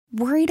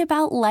Worried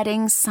about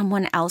letting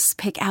someone else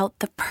pick out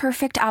the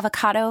perfect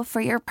avocado for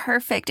your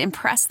perfect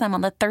impress them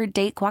on the third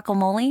date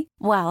guacamole?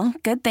 Well,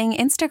 good thing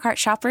Instacart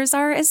shoppers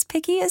are as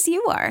picky as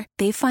you are.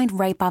 They find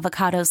ripe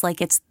avocados like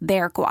it's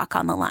their guac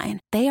on the line.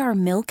 They are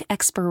milk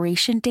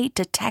expiration date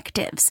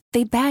detectives.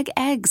 They bag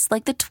eggs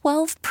like the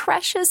 12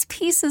 precious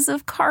pieces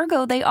of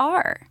cargo they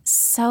are.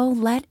 So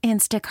let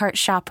Instacart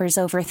shoppers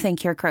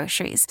overthink your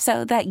groceries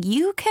so that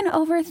you can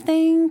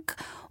overthink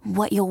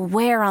what you'll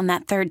wear on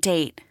that third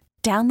date.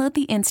 Download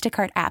the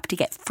Instacart app to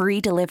get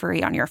free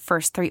delivery on your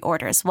first 3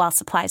 orders while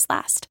supplies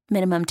last.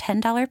 Minimum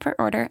 $10 per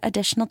order.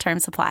 Additional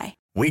terms apply.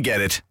 We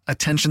get it.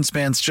 Attention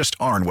spans just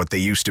aren't what they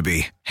used to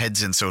be.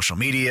 Heads in social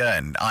media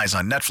and eyes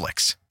on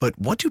Netflix. But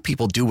what do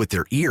people do with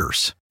their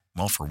ears?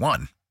 Well, for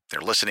one, they're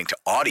listening to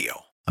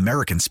audio.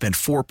 Americans spend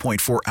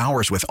 4.4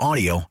 hours with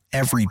audio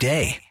every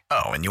day.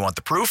 Oh, and you want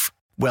the proof?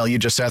 Well, you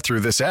just sat through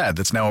this ad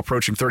that's now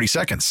approaching 30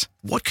 seconds.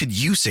 What could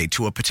you say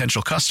to a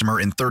potential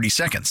customer in 30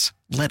 seconds?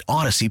 Let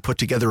Odyssey put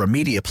together a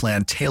media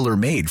plan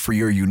tailor-made for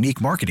your unique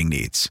marketing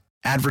needs.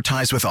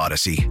 Advertise with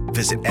Odyssey.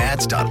 Visit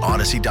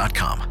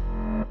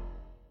ads.odyssey.com.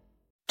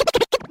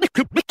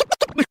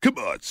 Come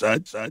on,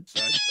 son.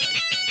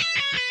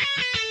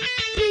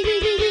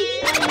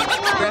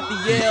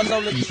 Raphael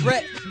on the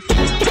track.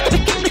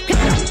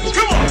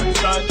 Come on,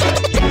 son.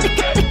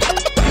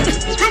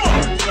 Come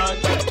on, son.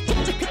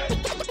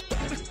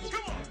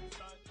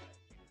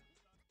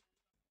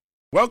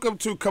 Welcome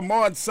to Come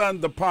On,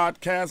 Son, the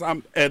podcast.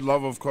 I'm Ed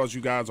Lover. Of course,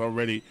 you guys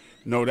already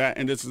know that.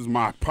 And this is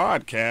my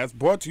podcast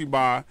brought to you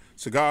by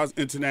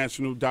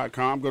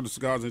CigarsInternational.com. Go to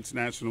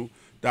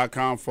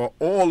CigarsInternational.com for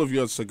all of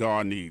your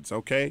cigar needs,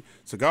 okay?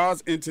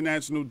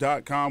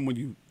 CigarsInternational.com. When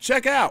you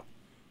check out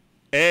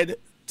Ed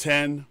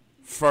 10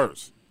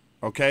 first,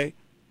 okay?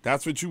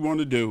 That's what you want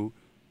to do.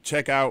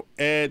 Check out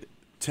Ed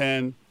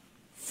 10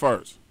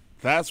 first.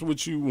 That's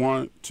what you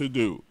want to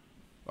do,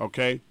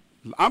 okay?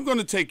 I'm going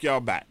to take y'all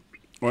back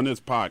on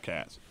this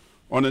podcast.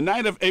 On the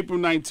night of April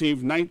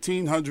 19th,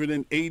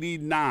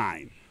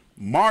 1989,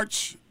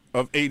 March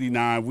of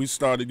 89, we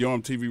started Yo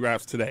MTV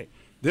Raps Today.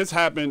 This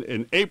happened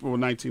in April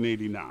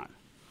 1989.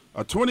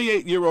 A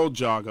 28-year-old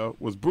jogger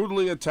was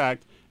brutally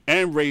attacked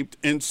and raped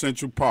in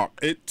Central Park.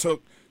 It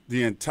took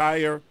the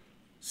entire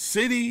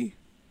city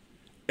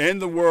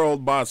and the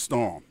world by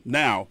storm.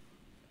 Now,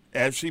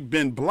 had she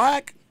been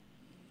black,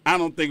 I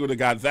don't think it would have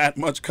got that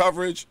much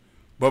coverage.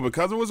 But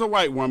because it was a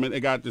white woman, it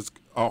got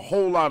a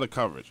whole lot of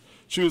coverage.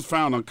 She was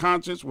found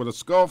unconscious with a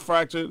skull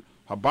fractured,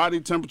 her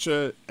body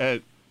temperature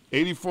at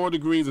 84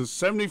 degrees, and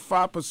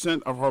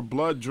 75% of her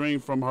blood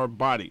drained from her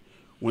body.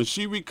 When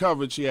she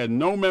recovered, she had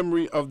no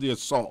memory of the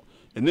assault.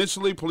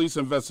 Initially, police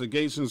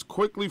investigations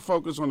quickly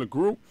focused on a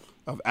group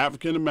of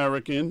African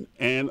American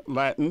and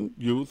Latin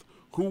youth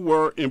who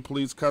were in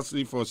police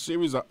custody for a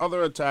series of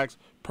other attacks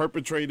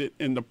perpetrated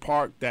in the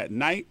park that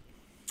night.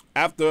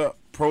 After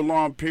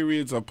prolonged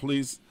periods of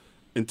police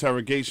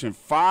interrogation,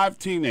 5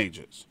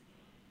 teenagers,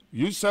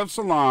 Yusef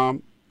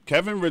Salam,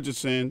 Kevin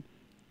Richardson,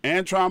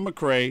 Antron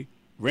McCrae,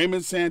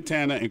 Raymond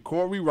Santana, and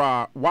Corey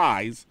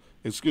Wise,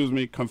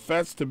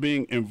 confessed to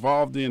being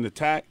involved in the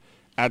attack.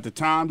 At the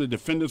time, the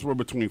defendants were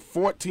between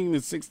 14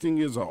 and 16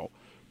 years old.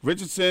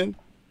 Richardson,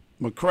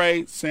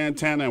 McCrae,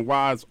 Santana, and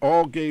Wise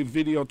all gave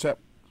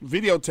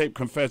videotape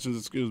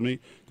confessions. The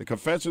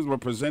confessions were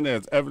presented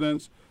as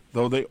evidence,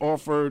 though they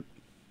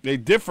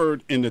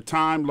differed in the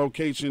time,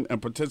 location,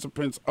 and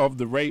participants of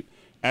the rape.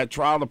 At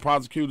trial, the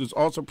prosecutors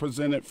also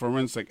presented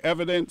forensic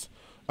evidence.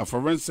 A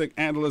forensic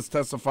analyst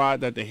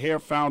testified that the hair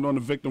found on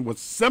the victim was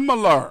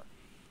similar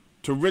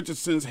to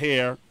Richardson's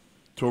hair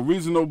to a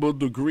reasonable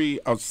degree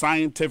of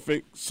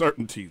scientific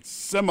certainty.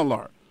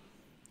 Similar.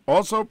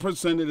 Also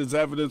presented as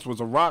evidence was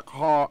a rock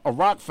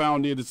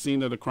found near the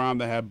scene of the crime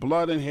that had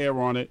blood and hair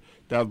on it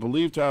that was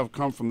believed to have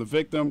come from the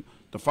victim.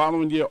 The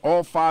following year,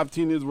 all 5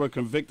 teenagers were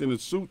convicted in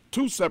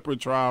 2 separate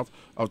trials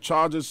of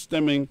charges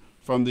stemming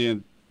from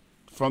the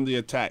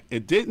attack.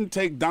 It didn't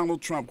take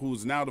Donald Trump, who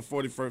is now the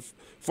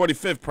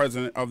 45th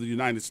president of the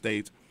United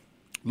States,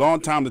 long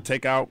time to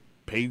take out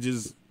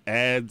pages,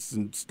 ads,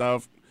 and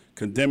stuff,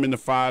 condemning the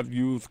 5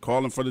 youth,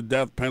 calling for the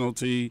death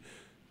penalty.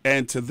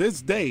 And to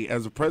this day,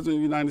 as the president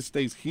of the United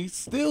States, he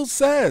still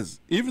says,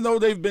 even though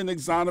they've been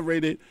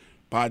exonerated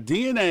by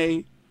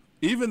DNA,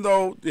 even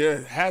though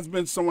there has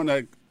been someone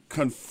that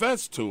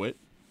confessed to it,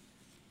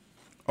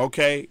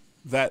 okay,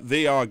 that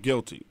they are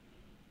guilty.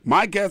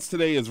 My guest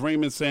today is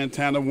Raymond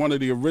Santana, one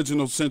of the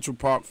original Central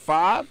Park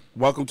 5.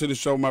 Welcome to the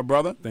show, my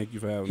brother. Thank you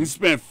for having me. He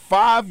spent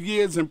 5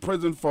 years in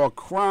prison for a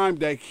crime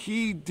that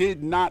he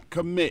did not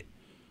commit,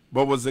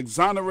 but was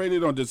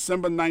exonerated on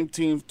December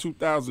 19,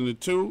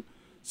 2002.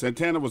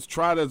 Santana was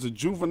tried as a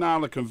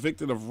juvenile and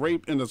convicted of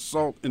rape and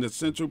assault in the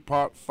Central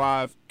Park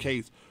 5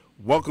 case.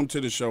 Welcome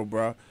to the show,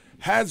 bro.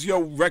 Has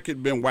your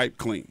record been wiped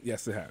clean?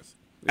 Yes, it has.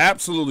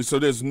 Absolutely. So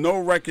there's no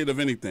record of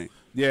anything?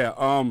 Yeah,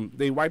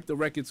 they wiped the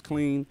records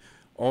clean.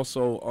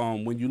 Also,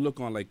 when you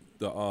look on like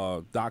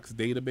the docs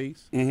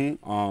database,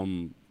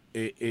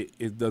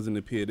 it doesn't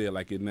appear there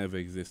like it never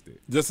existed.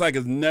 Just like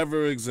it's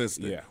never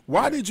existed. Yeah.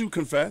 Why did you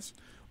confess?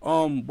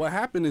 What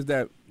happened is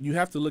that you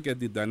have to look at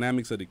the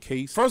dynamics of the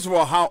case. First of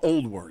all, how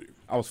old were you?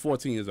 I was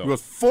 14 years old. You were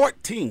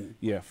 14.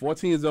 Yeah,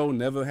 14 years old,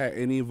 never had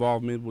any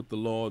involvement with the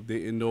law,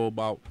 didn't know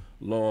about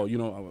law, I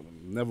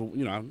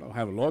don't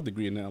have a law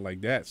degree or nothing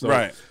like that. So,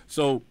 right.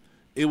 So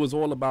it was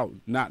all about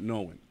not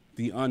knowing,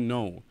 the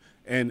unknown.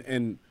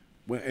 And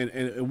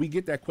we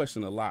get that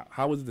question a lot.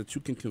 How is it that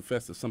you can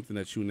confess to something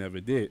that you never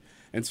did?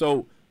 And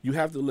so you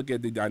have to look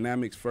at the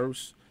dynamics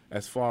first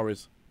as far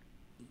as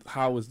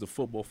how is the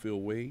football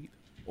field weighed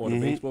or the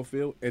baseball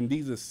field. And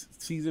these are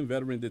seasoned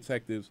veteran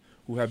detectives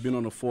who have been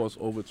on the force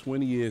over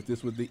 20 years.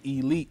 This was the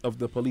elite of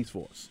the police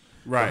force,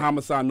 right? The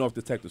Homicide North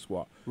Detective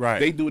Squad. Right.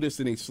 They do this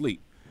in their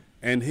sleep.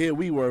 And here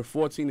we were,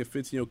 14 and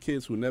 15-year-old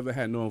kids who never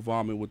had no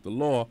involvement with the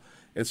law.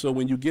 And so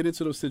when you get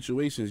into those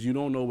situations, you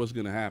don't know what's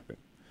going to happen.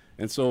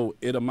 And so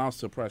it amounts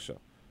to pressure.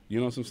 You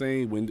know what I'm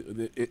saying? When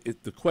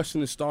the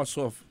question starts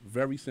off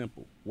very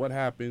simple. What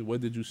happened?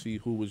 What did you see?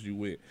 Who was you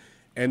with?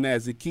 And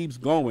as it keeps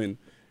going,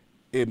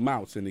 it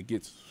mounts and it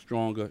gets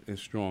stronger and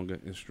stronger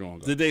and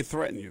stronger. Did they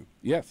threaten you?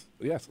 Yes,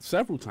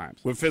 several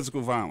times. With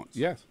physical violence?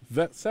 Yes,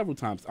 several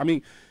times. I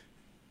mean,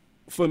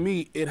 for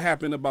me, it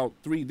happened about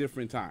 3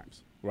 different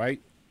times,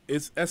 right?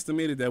 It's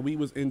estimated that we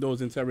was in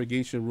those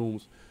interrogation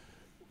rooms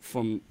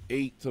from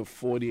 8 to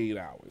 48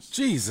 hours.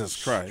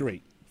 Jesus Christ.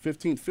 Straight.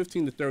 15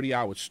 to 30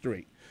 hours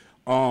straight.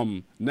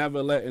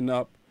 Never letting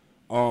up.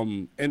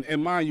 And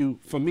mind you,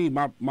 for me,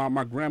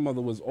 my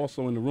grandmother was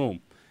also in the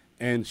room,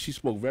 and she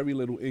spoke very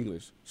little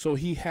English. So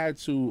he had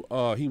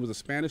to, he was a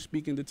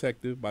Spanish-speaking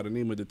detective by the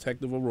name of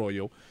Detective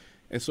Arroyo,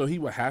 and so he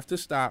would have to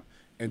stop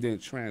and then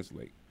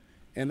translate.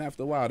 And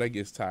after a while, that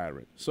gets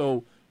tiring.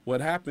 So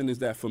what happened is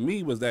that for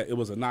me was that it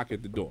was a knock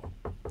at the door,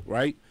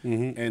 right?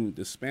 And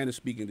the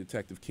Spanish-speaking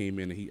detective came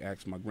in and he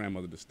asked my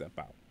grandmother to step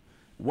out.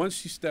 Once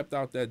she stepped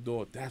out that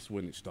door, that's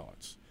when it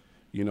starts.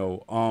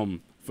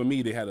 For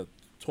me, they had a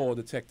tall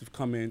detective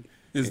come in.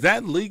 Is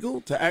that legal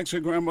to ask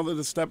your grandmother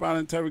to step out of the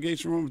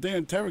interrogation room? They're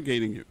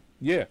interrogating you.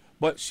 Yeah,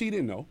 but she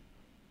didn't know.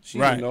 She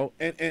right. didn't know.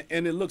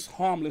 And it looks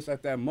harmless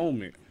at that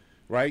moment,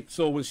 right?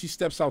 So when she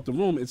steps out the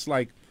room, it's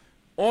like,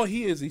 all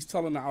he's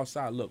telling the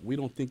outside, look, we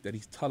don't think that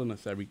he's telling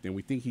us everything.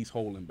 We think he's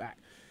holding back.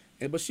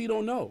 But she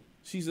don't know.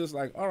 She's just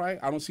like, all right,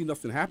 I don't see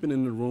nothing happening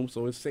in the room,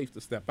 so it's safe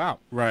to step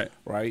out. Right.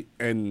 Right?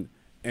 And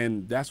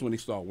that's when they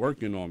start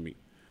working on me,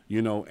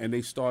 and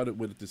they started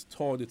with this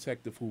tall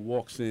detective who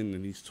walks in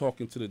and he's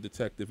talking to the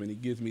detective and he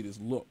gives me this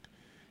look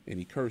and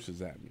he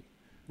curses at me.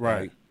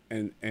 Right.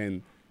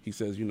 And he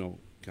says, can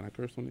I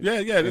curse on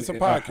this? Yeah, it's a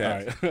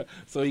podcast. Right.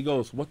 So he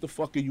goes, what the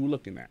fuck are you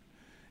looking at?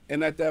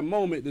 And at that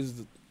moment, this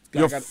is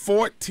You're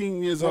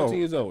 14 years old. 14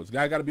 years old. This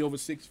guy got to be over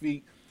 6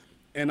 feet.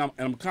 And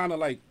I'm kind of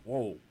like,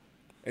 whoa.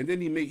 And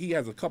then he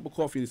has a cup of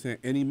coffee in his hand,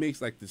 and he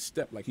makes like this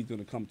step like he's going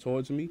to come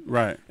towards me.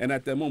 Right. And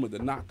at that moment, the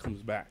knock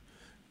comes back.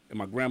 And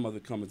my grandmother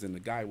comes in, the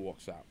guy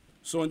walks out.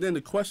 So, and then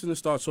the question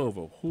starts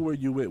over. Who are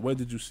you with? What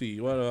did you see?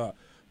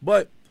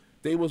 But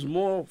they was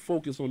more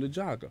focused on the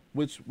jogger,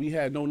 which we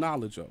had no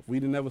knowledge of. We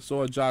never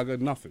saw a jogger,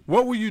 nothing.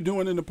 What were you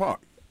doing in the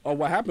park?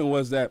 What happened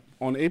was that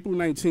on April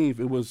 19th,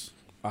 it was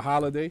a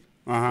holiday,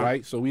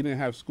 right? So we didn't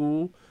have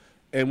school.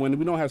 And when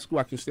we don't have school,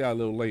 I can stay out a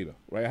little later,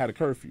 right? I had a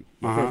curfew.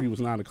 My curfew was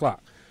 9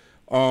 o'clock.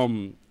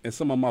 And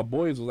some of my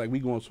boys was like, we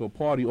going to a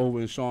party over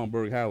in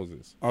Schaumburg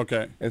houses.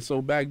 Okay. And so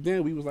back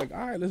then we was like,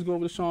 all right, let's go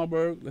over to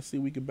Schaumburg. Let's see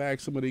if we can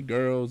bag some of the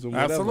girls and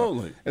whatever.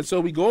 Absolutely. And so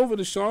we go over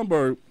to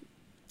Schaumburg,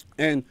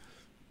 and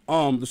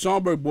the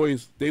Schaumburg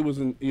boys,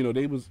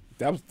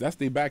 that's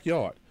their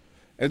backyard.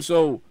 And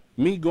so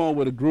me going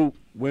with a group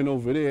went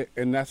over there,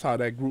 and that's how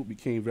that group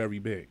became very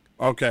big.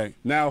 Okay.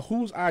 Now,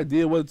 whose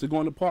idea was it to go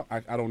in the park?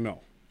 I don't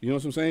know. You know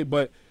what I'm saying?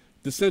 But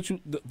the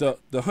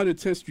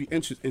 110th Street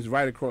entrance is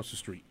right across the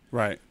street.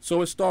 Right.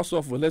 So it starts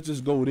off with, let's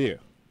just go there.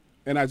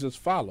 And I just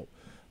follow.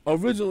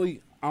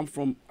 Originally, I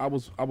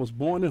was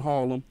born in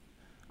Harlem.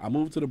 I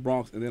moved to the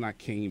Bronx, and then I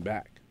came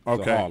back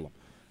to Harlem.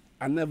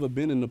 I never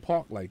been in the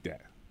park like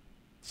that.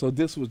 So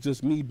this was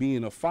just me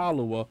being a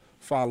follower,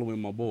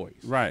 following my boys.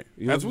 Right.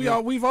 You know As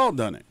we've all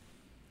done it.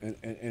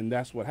 And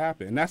that's what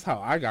happened. And that's how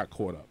I got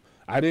caught up.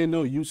 I didn't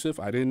know Yusuf.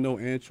 I didn't know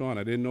Antron.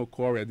 I didn't know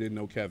Corey. I didn't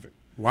know Kevin.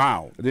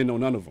 Wow. I didn't know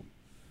none of them.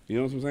 You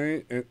know what I'm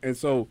saying? And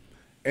so,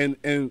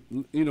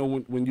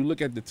 when you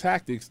look at the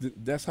tactics,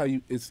 that's how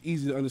it's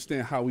easy to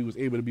understand how we was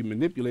able to be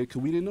manipulated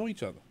because we didn't know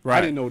each other. Right.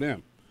 I didn't know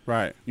them.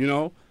 Right.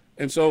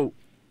 And so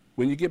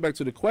when you get back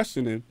to the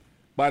questioning,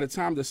 by the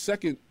time the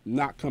second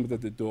knock comes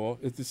at the door,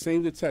 it's the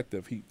same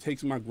detective. He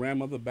takes my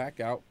grandmother back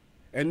out.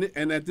 And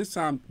at this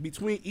time,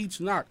 between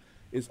each knock,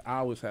 it's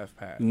hours have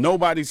passed.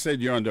 Nobody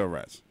said you're under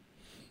arrest.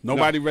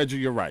 Nobody read you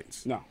your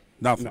rights. No.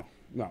 Nothing.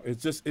 No.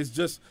 It's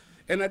just,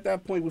 and at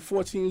that point, we're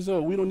 14 years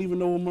old. We don't even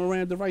know what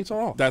Miranda rights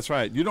are. That's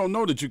right. You don't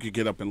know that you could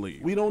get up and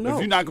leave. We don't know. If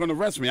you're not going to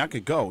arrest me, I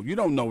could go. You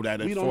don't know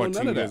that at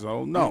 14 years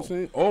old. No. You know what I'm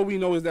saying? All we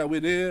know is that we're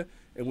there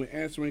and we're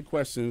answering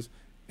questions,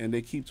 and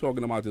they keep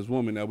talking about this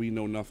woman that we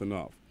know nothing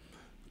of.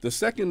 The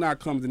second knock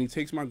comes and he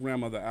takes my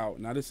grandmother out.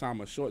 Now this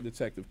time a short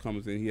detective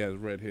comes in. He has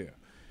red hair.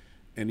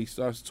 And he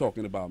starts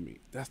talking about me.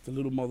 That's the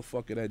little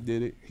motherfucker that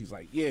did it. He's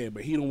like, yeah,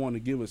 but he don't want to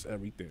give us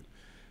everything.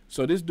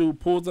 So this dude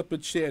pulls up a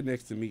chair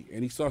next to me,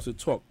 and he starts to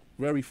talk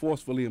very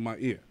forcefully in my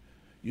ear.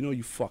 You know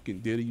you fucking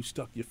did it. You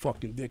stuck your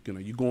fucking dick in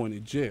her. You going to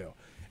jail.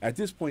 At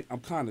this point,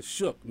 I'm kind of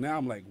shook. Now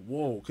I'm like,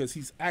 whoa, because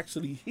he's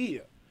actually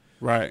here.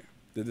 Right.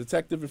 The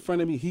detective in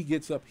front of me, he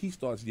gets up, he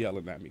starts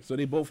yelling at me. So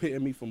they both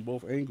hitting me from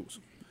both angles.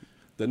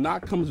 The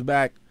knock comes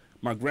back.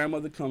 My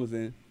grandmother comes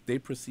in. They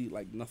proceed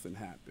like nothing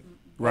happened.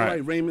 Right. All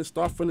right, Raymond,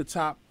 start from the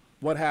top.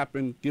 What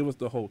happened? Give us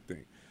the whole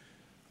thing.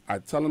 I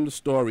tell him the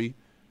story,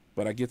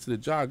 but I get to the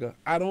jogger.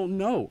 I don't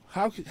know.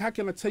 How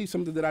can I tell you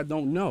something that I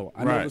don't know?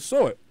 I never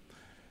saw it.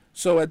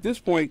 So at this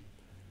point,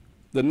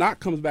 the knock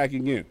comes back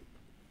again.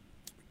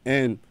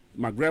 And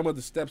my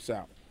grandmother steps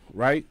out,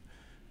 right?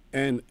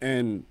 And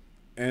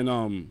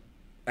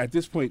at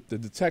this point, the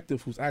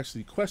detective who's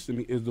actually questioning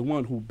me is the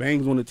one who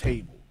bangs on the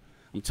table.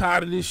 I'm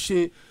tired of this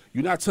shit.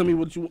 You're not telling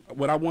me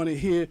what I want to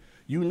hear.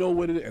 You know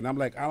what it is. And I'm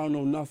like, I don't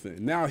know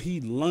nothing. Now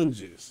he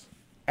lunges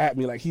at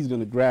me like he's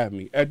going to grab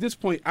me. At this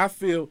point, I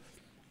feel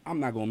I'm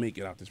not going to make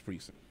it out this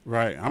precinct.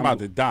 Right. I'm about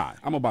to die.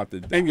 I'm about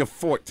to die. And you're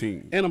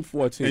 14. And I'm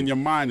 14. And your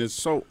mind is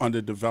so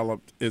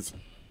underdeveloped, it's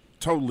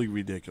totally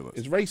ridiculous.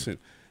 It's racing.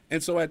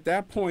 And so at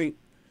that point,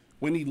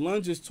 when he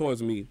lunges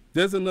towards me,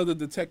 there's another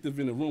detective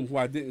in the room who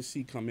I didn't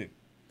see come in,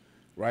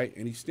 right?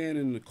 And he's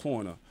standing in the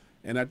corner.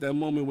 And at that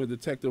moment when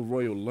Detective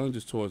Royal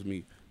lunges towards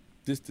me,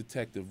 this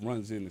detective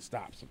runs in and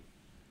stops him,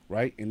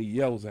 right? And he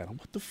yells at him,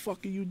 "What the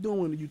fuck are you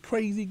doing? Are you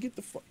crazy? Get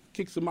the fuck,"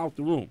 kicks him out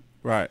the room.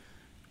 Right.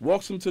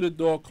 Walks him to the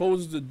door,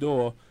 closes the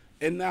door,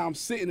 and now I'm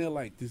sitting there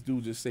like, this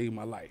dude just saved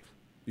my life.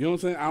 You know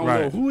what I'm saying? I don't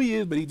know who he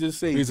is, but he just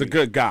saved me. He's a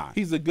good guy.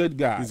 He's a good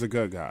guy. He's a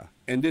good guy.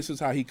 And this is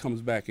how he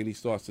comes back and he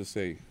starts to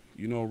say,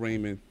 you know,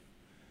 Raymond,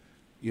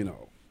 you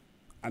know,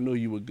 I know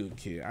you a good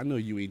kid. I know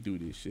you ain't do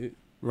this shit.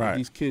 Right.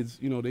 These kids,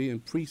 you know, they in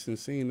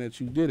precincts saying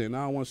that you did it, and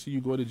I don't want to see you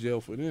go to jail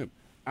for them.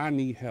 I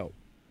need help.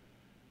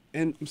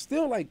 And I'm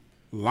still like,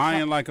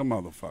 lying like a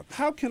motherfucker.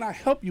 How can I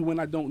help you when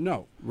I don't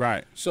know?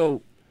 Right.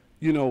 So,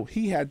 you know,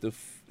 he had to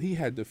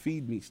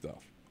feed me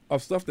stuff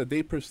that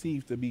they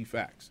perceived to be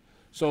facts.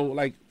 So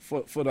like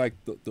for like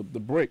the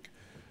brick,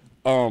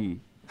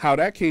 how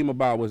that came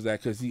about was that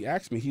because he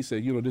asked me, he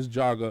said, you know,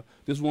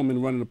 this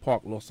woman running the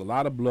park lost a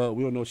lot of blood.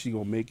 We don't know if she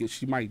gonna make it.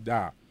 She might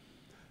die.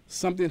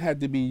 Something had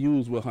to be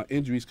used with her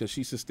injuries because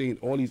she sustained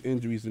all these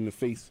injuries in the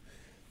face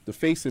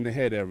and the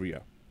head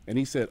area. And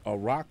he said, a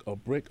rock, a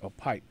brick, a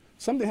pipe.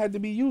 Something had to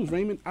be used,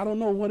 Raymond. I don't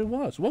know what it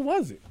was. What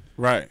was it?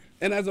 Right.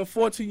 And as a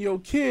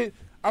 14-year-old kid,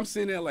 I'm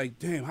sitting there like,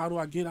 damn, how do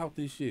I get out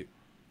this shit?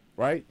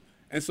 Right?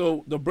 And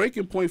so the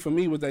breaking point for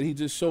me was that he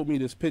just showed me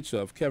this picture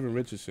of Kevin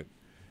Richardson.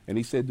 And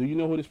he said, do you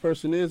know who this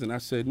person is? And I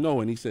said,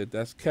 no. And he said,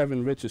 that's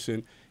Kevin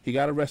Richardson. He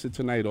got arrested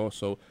tonight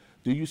also.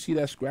 Do you see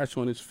that scratch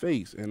on his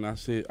face? And I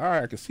said, all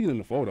right, I can see it in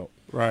the photo.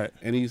 Right.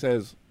 And he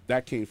says,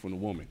 that came from the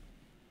woman.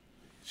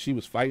 She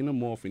was fighting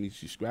him off, and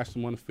she scratched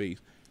him on the face.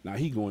 Now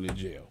he going to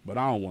jail, but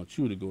I don't want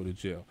you to go to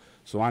jail,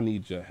 so I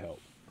need your help.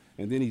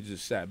 And then he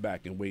just sat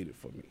back and waited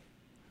for me,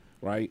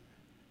 right?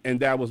 And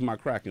that was my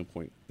cracking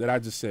point, that I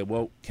just said,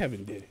 well,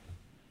 Kevin did it.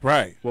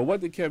 Right. Well, what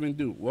did Kevin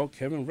do? Well,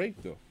 Kevin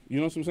raped her. You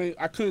know what I'm saying?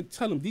 I couldn't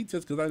tell him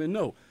details because I didn't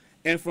know.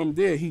 And from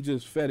there, he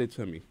just fed it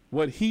to me.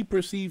 What he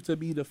perceived to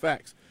be the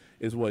facts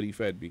is what he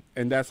fed me.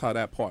 And that's how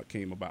that part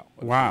came about.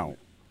 Wow.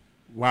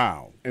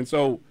 Wow. And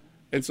so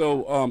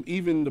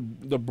even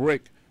the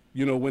brick,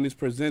 you know, when it's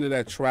presented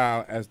at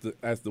trial as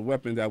the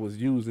weapon that was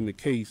used in the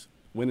case,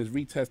 when it's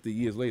retested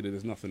years later,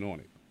 there's nothing on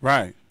it.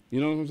 Right. You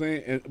know what I'm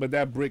saying? But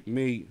that brick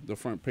made the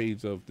front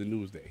page of the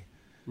Newsday.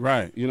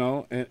 Right. You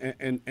know,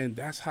 and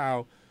that's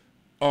how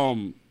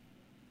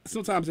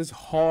sometimes it's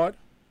hard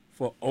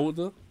for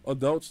older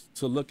adults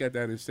to look at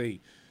that and say,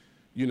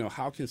 you know,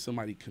 how can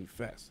somebody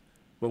confess?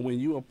 But when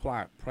you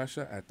apply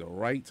pressure at the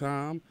right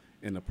time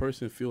and the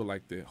person feel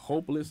like they're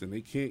hopeless and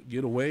they can't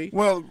get away.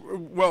 Well,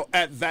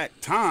 at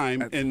that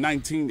time in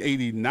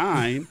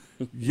 1989,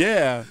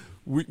 yeah,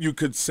 you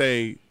could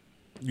say,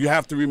 you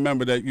have to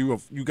remember that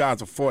you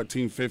guys are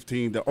 14,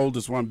 15, the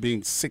oldest one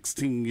being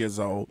 16 years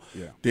old.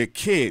 Yeah. They're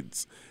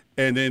kids.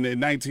 And then in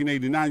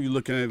 1989, you're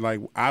looking at it like,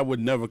 I would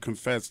never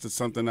confess to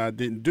something I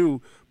didn't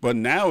do. But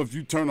now if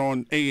you turn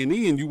on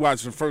A&E and you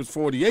watch the first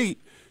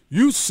 48,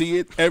 you see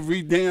it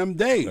every damn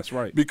day. That's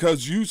right.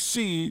 Because you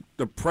see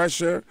the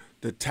pressure,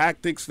 the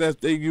tactics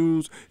that they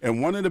use. And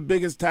one of the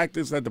biggest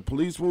tactics that the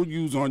police will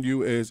use on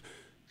you is,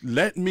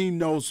 let me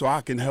know so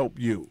I can help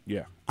you.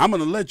 Yeah. I'm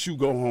going to let you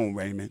go home,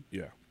 Raymond.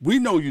 Yeah. We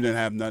know you didn't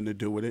have nothing to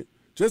do with it.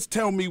 Just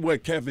tell me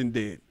what Kevin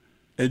did,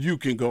 and you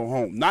can go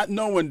home. Not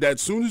knowing that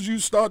as soon as you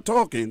start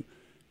talking,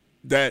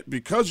 that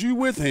because you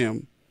with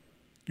him,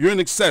 you're an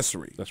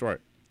accessory. That's right.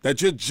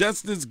 That you're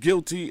just as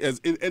guilty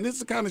as, and it's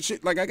the kind of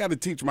shit, like, I got to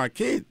teach my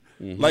kid.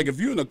 Mm-hmm. Like, if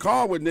you're in a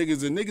car with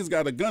niggas and niggas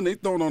got a gun, they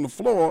throw it on the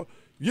floor,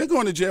 you're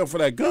going to jail for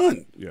that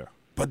gun. Yeah.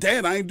 But,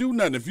 Dad, I ain't do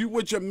nothing. If you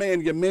with your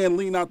man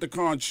lean out the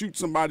car and shoot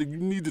somebody, you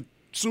need to,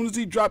 as soon as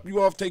he drop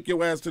you off, take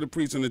your ass to the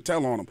precinct and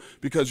tell on him,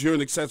 because you're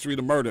an accessory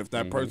to murder if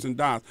that person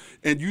dies.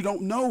 And you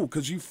don't know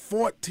because you're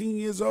 14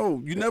 years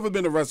old. You've never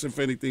been arrested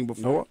for anything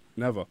before.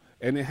 No, never.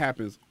 And it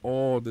happens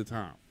all the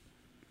time.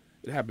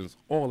 It happens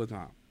all the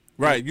time.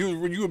 Right. You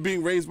were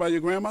being raised by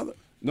your grandmother?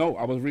 No,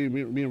 I was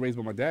being raised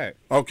by my dad.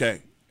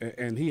 Okay.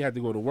 And he had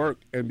to go to work,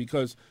 and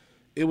because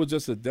it was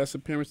just a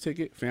disappearance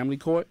ticket, family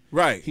court.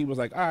 Right. He was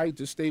like, all right,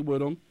 just stay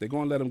with him. They're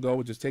going to let him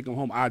go. Just take him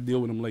home. I'll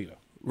deal with him later.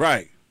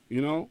 Right.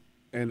 You know?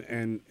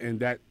 And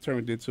that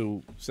turned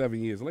into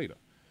 7 years later.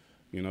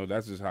 You know,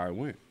 that's just how it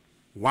went.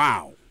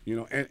 Wow. You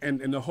know,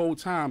 and the whole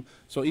time,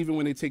 so even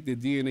when they take the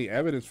DNA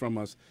evidence from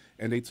us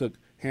and they took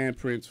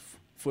handprints,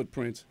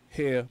 footprints,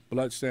 hair,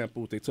 blood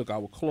samples, they took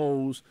our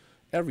clothes,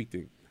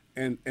 everything.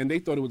 And they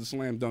thought it was a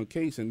slam dunk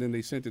case, and then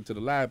they sent it to the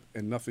lab,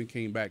 and nothing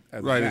came back as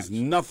a match. There's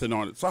nothing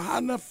on it. So how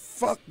in the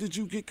fuck did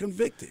you get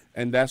convicted?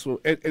 And that's what,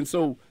 and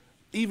so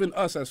even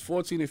us as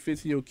 14 and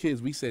 15-year-old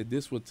kids, we said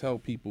this would tell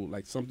people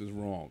like something's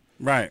wrong.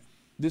 Right.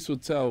 This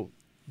would tell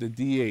the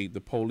DA,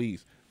 the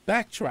police,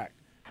 backtrack.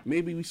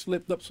 Maybe we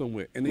slipped up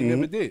somewhere, and they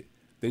never did.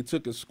 They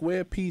took a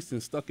square piece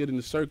and stuck it in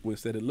the circle and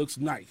said it looks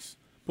nice.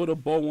 Put a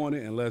bow on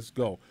it and let's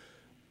go.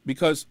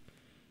 Because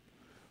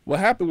what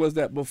happened was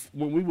that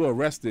when we were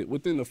arrested,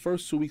 within the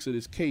first 2 weeks of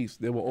this case,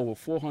 there were over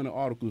 400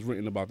 articles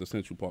written about the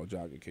Central Park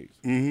jogging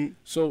case.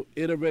 So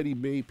it already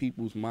made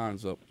people's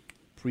minds up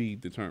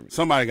predetermined.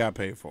 Somebody got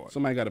paid for it.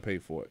 Somebody got to pay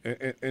for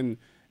it.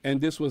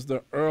 And this was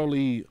the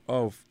early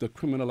of the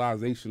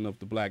criminalization of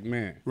the black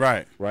man.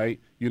 Right. Right?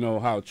 You know,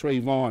 how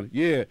Trayvon,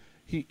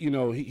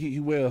 he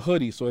wear a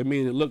hoodie, so it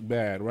made it look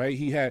bad, right?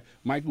 He had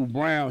Michael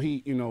Brown,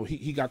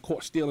 he got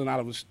caught stealing out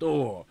of a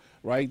store.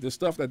 Right, the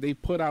stuff that they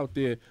put out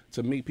there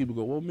to make people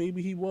go, well,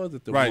 maybe he was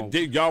at the wrong.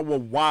 Right, y'all were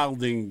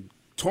wilding,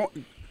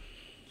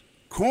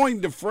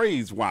 coined the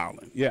phrase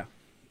wilding. Yeah.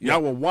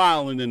 Y'all were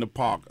wilding in the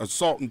park,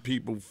 assaulting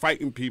people,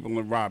 fighting people,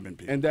 and robbing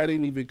people. And that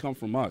didn't even come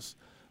from us.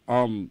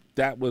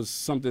 That was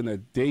something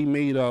that they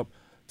made up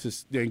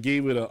and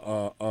gave it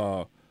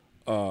a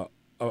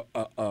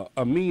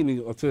meaning,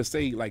 or to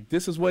say like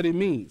this is what it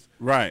means.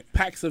 Right.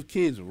 Packs of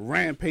kids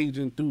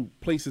rampaging through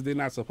places they're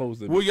not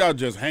supposed to be. Were y'all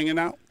just hanging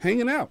out?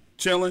 Hanging out.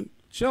 Chilling?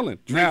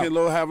 Drinking,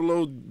 have a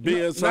little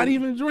beer or something? Not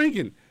even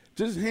drinking.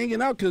 Just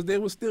hanging out because they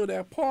were still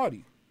that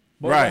party.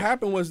 But right. What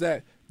happened was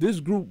that this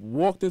group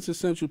walked into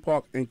Central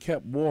Park and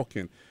kept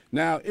walking.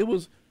 Now, it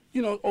was,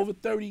 over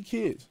 30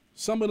 kids.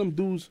 Some of them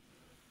dudes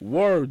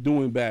were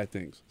doing bad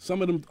things.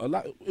 Some of them, a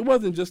lot. It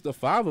wasn't just the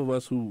 5 of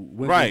us who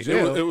went to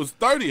jail. It was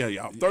 30 of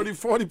y'all, 30,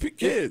 40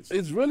 kids.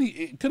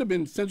 It could have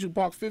been Central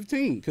Park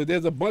 15 because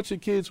there's a bunch of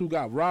kids who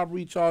got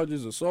robbery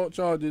charges, assault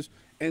charges,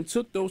 and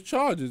took those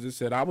charges and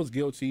said, I was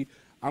guilty,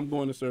 I'm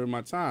going to serve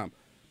my time.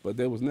 But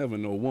there was never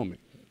no woman.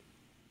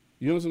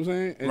 You know what I'm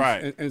saying?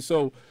 Right. And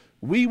so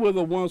we were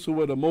the ones who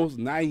were the most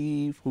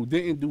naive, who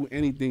didn't do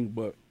anything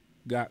but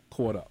got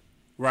caught up.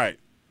 Right.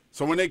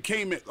 So when they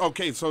came in,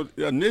 okay, so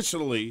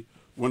initially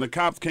when the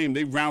cops came,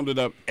 they rounded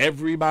up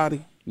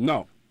everybody?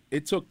 No.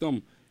 It took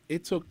them.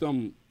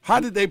 How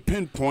did they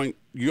pinpoint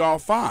y'all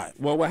 5?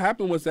 Well, what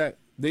happened was that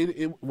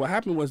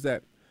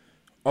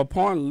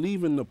upon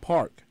leaving the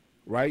park,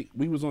 right,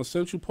 we was on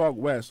Central Park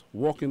West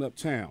walking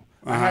uptown.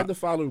 I had to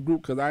follow the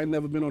group because I ain't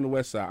never been on the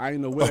west side. I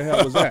didn't know where the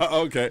hell was at.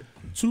 Okay.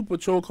 2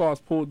 patrol cars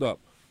pulled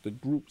up. The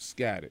group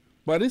scattered.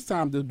 By this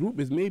time, the group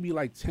is maybe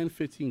like 10,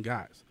 15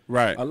 guys.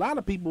 Right. A lot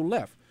of people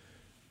left.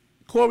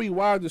 Corey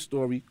Wilder's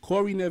story,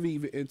 Corey never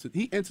even entered.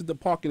 He entered the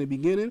park in the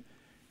beginning,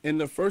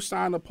 and the first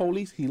sign of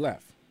police, he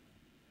left.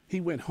 He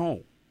went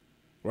home,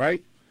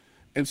 right?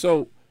 And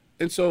so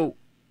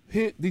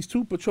here, these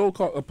 2 patrol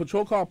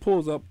car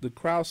pulls up, the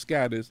crowd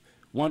scatters,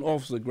 one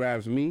officer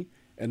grabs me,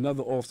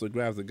 another officer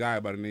grabs a guy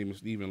by the name of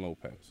Stephen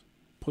Lopez,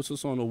 puts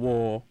us on the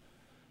wall,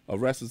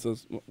 arrests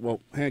us,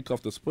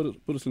 handcuffed us, put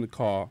us in the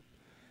car,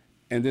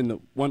 and then the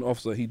one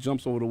officer, he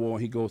jumps over the wall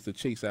and he goes to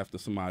chase after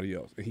somebody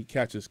else, and he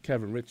catches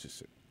Kevin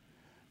Richardson,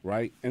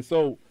 right? And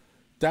so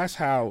that's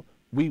how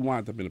we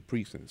wound up in the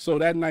precinct. So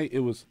that night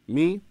it was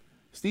me,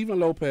 Stephen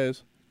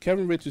Lopez,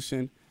 Kevin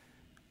Richardson,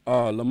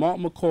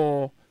 Lamont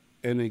McCall,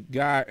 and a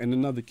guy and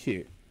another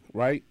kid,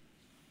 right?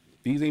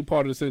 These ain't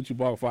part of the Central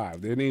Park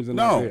 5. Their names are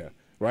not there,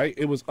 right?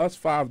 It was us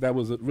 5 that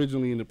was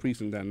originally in the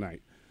precinct that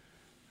night.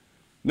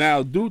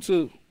 Now, due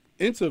to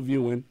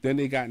interviewing, then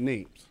they got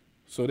names.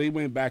 So they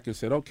went back and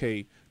said,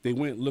 okay, they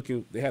went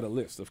looking, they had a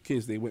list of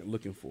kids they went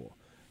looking for.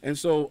 And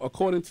so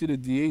according to the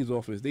DA's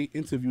office, they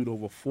interviewed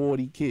over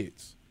 40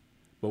 kids.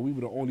 But we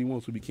were the only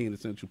ones who became the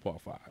Central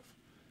Park 5,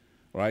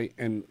 right?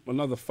 And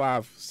another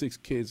 5, 6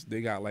 kids,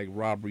 they got like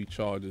robbery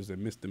charges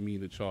and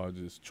misdemeanor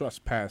charges,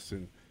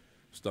 trespassing,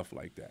 stuff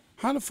like that.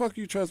 How the fuck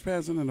you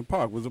trespassing in the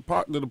park? Did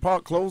the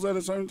park close at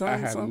a certain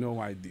time? I had no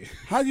idea.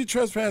 How you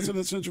trespassing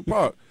in Central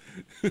Park?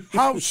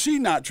 How she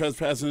not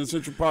trespassing in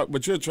Central Park,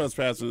 but you're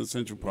trespassing in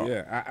Central Park?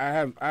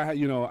 Yeah,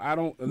 I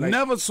don't. Like,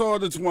 never saw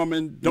this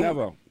woman.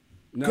 Never.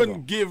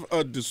 Couldn't give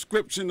a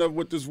description of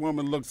what this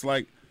woman looks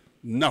like.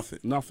 Nothing.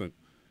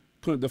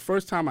 The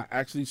first time I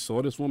actually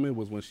saw this woman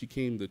was when she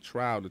came to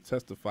trial to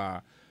testify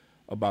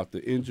about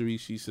the injury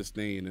she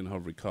sustained in her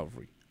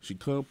recovery. She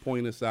couldn't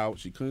point us out.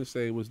 She couldn't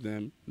say it was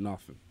them.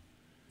 Nothing.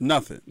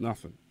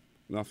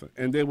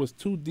 And there was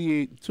two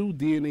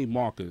DNA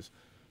markers.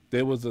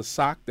 There was a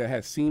sock that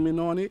had semen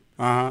on it,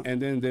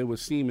 and then there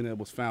was semen that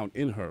was found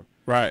in her.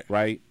 Right.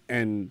 Right?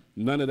 And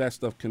none of that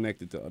stuff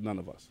connected to none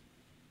of us.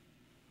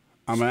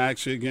 I'm going to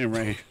ask you again,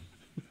 Ray.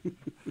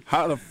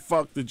 How the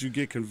fuck did you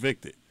get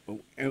convicted?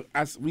 And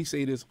we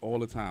say this all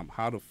the time.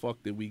 How the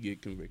fuck did we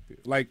get convicted?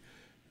 Like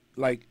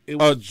it A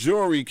was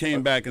jury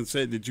came back and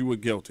said that you were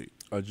guilty.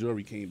 a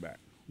jury came back.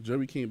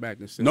 Jury came back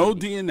and said No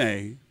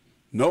DNA,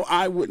 no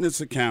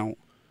eyewitness account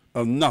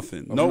of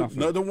nothing. No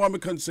the woman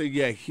couldn't say,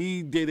 yeah,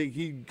 he did it.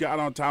 He got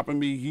on top of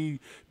me. He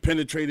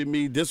penetrated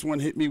me. This one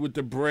hit me with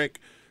the brick.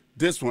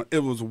 This one.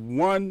 It was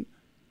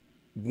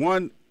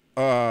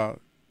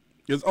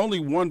there's only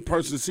one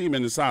person's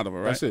semen inside of her,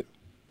 right? That's it.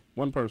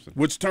 One person.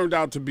 Which turned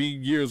out to be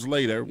years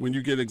later when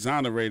you get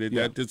exonerated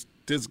that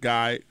this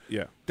guy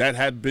that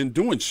had been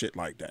doing shit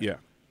like that. Yeah.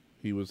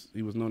 He was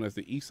known as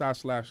the East Side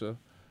Slasher,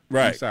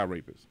 Right. East Side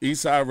Rapist.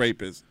 East Side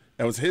Rapist.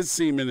 That was his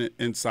semen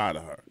inside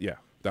of her. Yeah.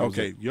 That was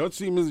Okay, it. your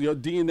semen, your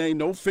DNA,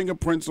 no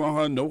fingerprints on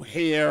her, no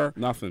hair.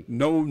 Nothing.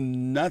 No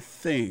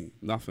nothing.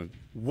 Nothing.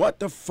 What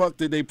the fuck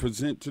did they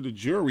present to the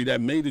jury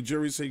that made the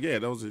jury say, yeah,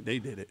 they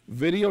did it?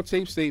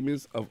 Videotape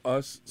statements of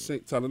us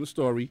telling the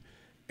story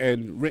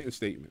and written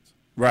statements.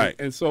 Right.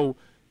 And so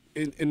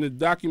in the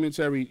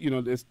documentary,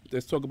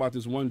 let's talk about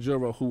this one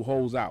juror who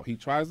holds out. He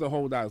tries to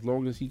hold out as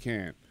long as he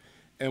can.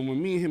 And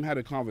when me and him had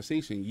a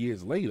conversation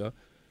years later,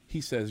 he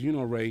says,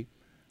 Ray,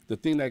 the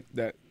thing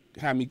that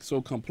had me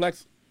so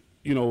complex,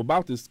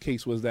 about this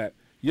case was that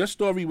your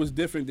story was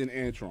different than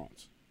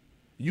Antron's.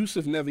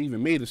 Yusuf never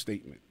even made a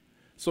statement.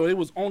 So it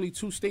was only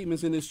two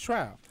statements in this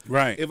trial.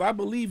 Right. If I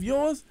believe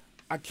yours,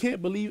 I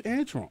can't believe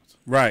Antron's.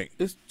 Right.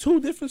 It's two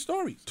different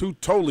stories. Two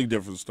totally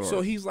different stories.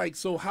 So he's like,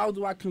 so how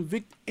do I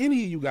convict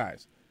any of you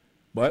guys?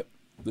 But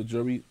the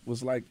jury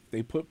was like,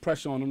 they put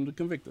pressure on them to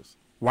convict us.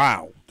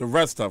 Wow. The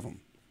rest of them,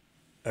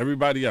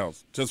 everybody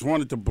else, just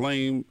wanted to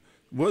blame.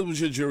 What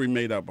was your jury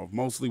made up of?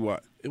 Mostly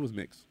what? It was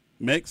mixed.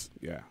 Mixed?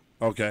 Yeah.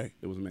 Okay.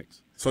 It was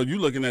mixed. So you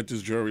looking at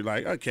this jury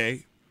like,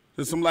 okay,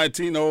 there's some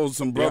Latinos,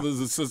 some brothers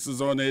and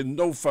sisters on there.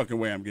 No fucking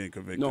way I'm getting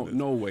convicted.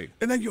 No way.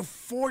 And then you're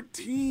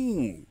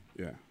 14.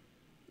 Yeah.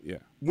 Yeah.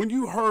 When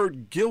you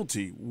heard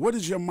guilty, what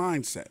is your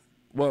mindset?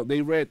 Well,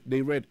 they read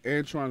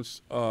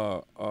Antron's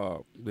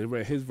they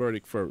read his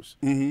verdict first.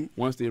 Mm-hmm.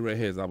 Once they read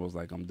his, I was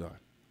like, I'm done.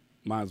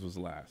 Mine was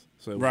last.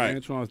 So it was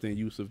Antron's, then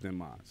Yusuf, then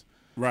mine.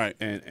 Right.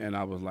 And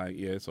I was like,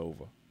 yeah, it's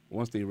over.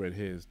 Once they read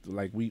his,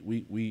 like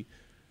we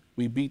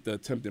beat the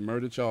attempted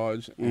murder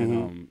charge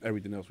and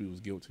everything else we was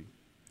guilty.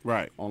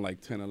 Right. On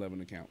like 10,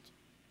 11 accounts.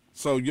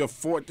 So you're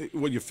 14,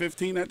 you're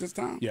 15 at this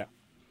time? Yeah.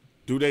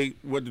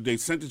 Did they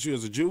sentence you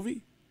as a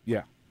juvie?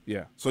 Yeah.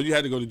 Yeah. So you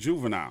had to go to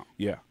juvenile?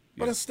 Yeah.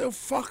 But it's still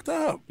fucked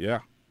up. Yeah.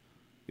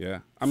 Yeah.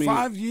 I mean,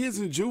 5 years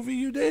in juvie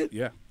you did?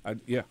 Yeah. I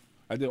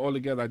did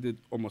altogether, I did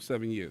almost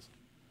 7 years.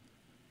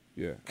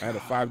 Yeah. I had a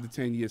 5 to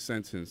 10 year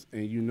sentence.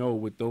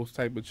 And with those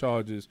type of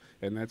charges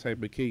and that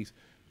type of case,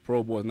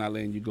 parole board's not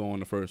letting you go on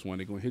the first one.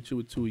 They're going to hit you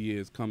with 2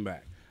 years, come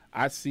back.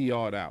 I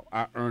CR'd out.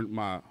 I earned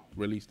my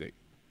release date.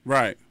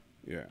 Right.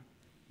 Yeah.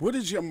 What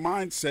is your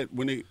mindset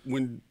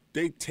when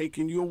they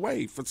taking you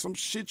away for some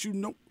shit you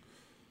know?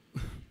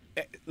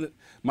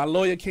 My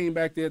lawyer came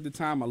back there at the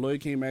time. My lawyer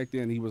came back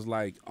there and he was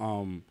like,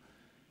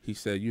 he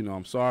said,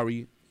 I'm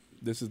sorry.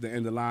 This is the end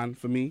of the line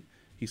for me.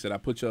 He said, I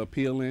put your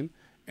appeal in.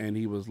 And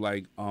he was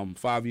like,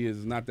 5 years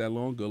is not that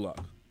long. Good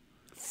luck.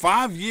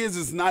 5 years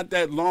is not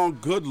that long.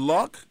 Good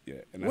luck? Yeah.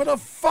 What a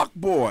fuck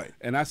boy.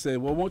 And I said,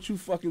 well, won't you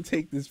fucking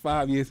take this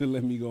 5 years and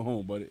let me go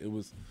home? But it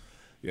was,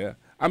 yeah.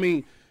 I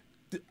mean,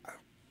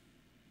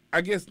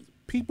 I guess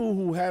people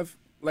who have,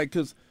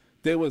 because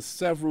there was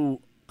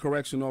several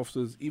correction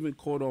officers, even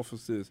court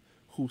officers,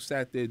 who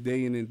sat there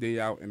day in and day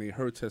out and they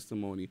heard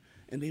testimony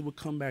and they would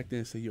come back there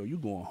and say, yo, you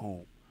going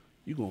home.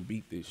 You going to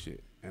beat this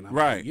shit. And I'm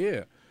like,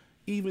 yeah.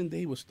 Even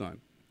they were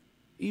stunned.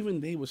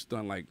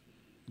 Like,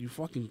 you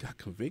fucking got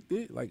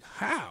convicted? Like,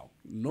 how?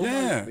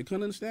 Nobody. They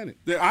couldn't understand it.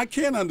 I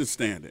can't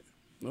understand it.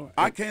 No,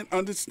 I can't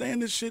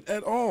understand this shit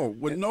at all.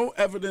 With no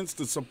evidence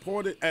to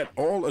support it at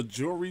all, a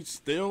jury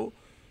still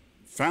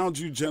found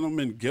you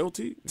gentlemen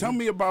guilty. Tell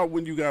me about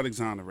when you got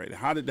exonerated.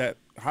 How did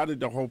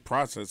the whole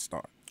process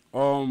start?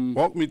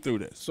 Walk me through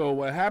this. So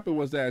what happened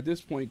was that at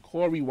this point,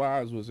 Corey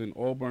Wise was in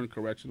Auburn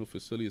Correctional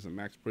Facility as a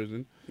max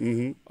prison,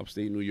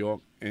 upstate New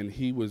York, and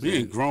he was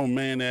in grown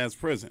man ass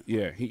prison.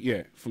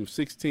 Yeah, from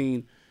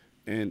 16,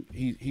 and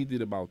he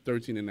did about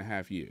 13 and a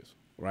half years,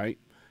 right?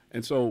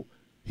 And so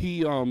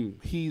he's walking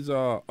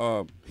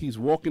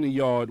the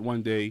yard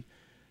one day,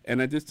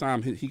 and at this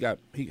time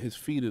his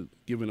feet are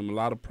giving him a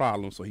lot of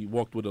problems, so he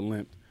walked with a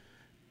limp,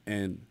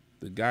 and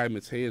the guy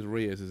Mateus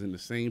Reyes is in the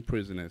same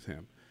prison as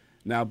him.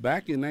 Now,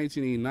 back in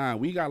 1989,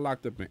 we got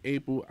locked up in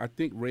April. I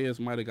think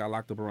Reyes might have got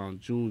locked up around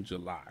June,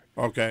 July.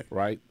 Okay.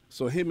 Right?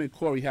 So him and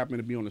Corey happened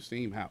to be on the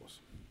same house.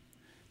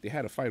 They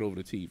had a fight over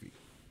the TV,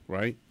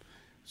 right?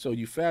 So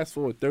you fast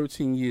forward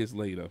 13 years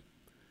later,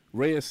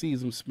 Reyes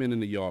sees him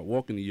spinning the yard,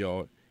 walking the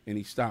yard, and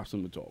he stops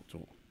him to talk to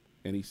him.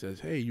 And he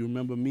says, hey, you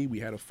remember me? We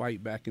had a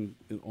fight back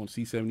on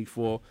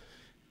C-74.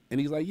 And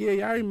he's like,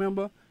 yeah, I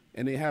remember.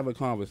 And they have a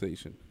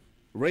conversation.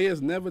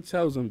 Reyes never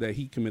tells him that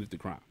he committed the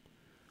crime.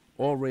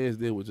 all Reyes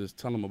did was just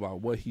tell him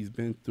about what he's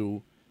been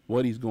through,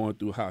 what he's going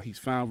through, how he's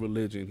found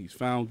religion, he's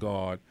found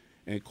God,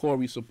 and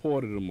Corey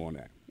supported him on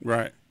that.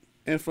 Right.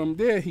 And from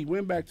there, he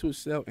went back to his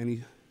cell and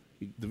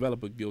he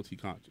developed a guilty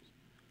conscience.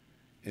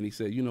 And he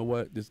said, you know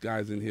what, this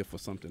guy's in here for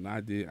something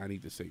I did, I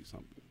need to say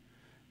something.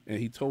 And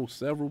he told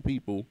several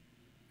people,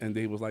 and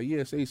they was like,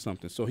 yeah, say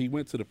something. So he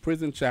went to the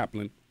prison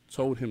chaplain,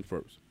 told him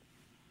first.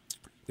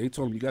 They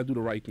told him, you got to do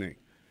the right thing.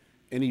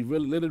 And he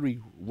really literally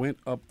went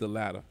up the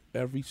ladder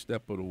every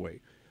step of the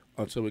way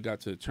until it got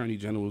to the Attorney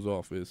General's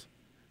office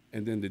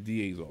and then the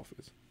DA's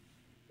office.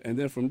 And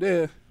then from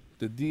there,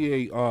 the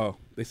DA,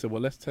 they said,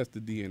 well, let's test the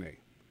DNA.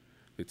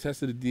 They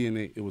tested the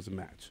DNA. It was a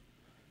match.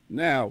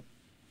 Now,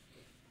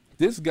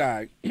 this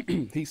guy,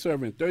 he's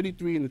serving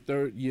 33 and the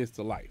third years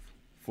to life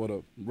for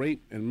the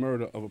rape and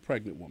murder of a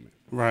pregnant woman.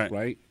 Right.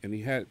 Right? And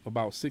he had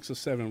about 6 or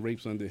 7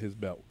 rapes under his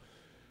belt.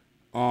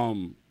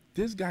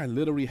 This guy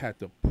literally had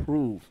to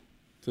prove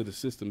to the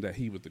system that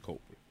he was the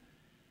culprit.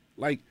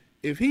 Like,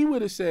 if he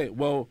would have said,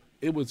 well,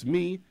 it was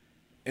me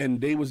and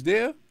they was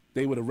there,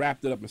 they would have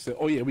wrapped it up and said,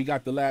 oh, yeah, we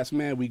got the last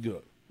man, we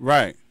good.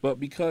 Right. But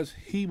because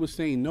he was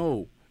saying,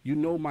 no, you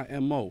know my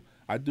M.O.,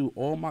 I do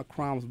all my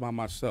crimes by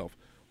myself.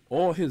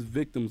 All his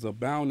victims are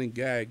bound and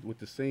gagged with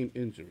the same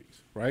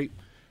injuries, right?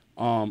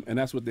 And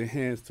that's with their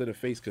hands to the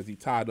face because he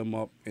tied them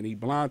up and he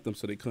blinded them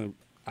so they couldn't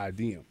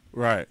ID him.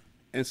 Right.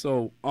 And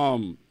so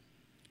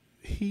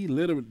he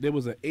literally, there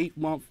was an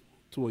 8-month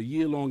to a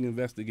year-long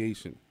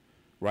investigation,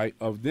 right,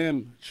 of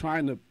them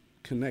trying to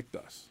connect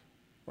us,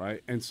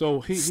 right? And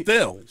so he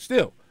still.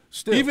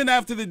 Even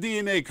after the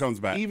DNA comes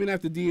back. Even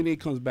after DNA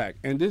comes back.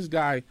 And this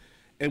guy,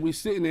 and we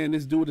sitting there and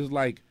this dude is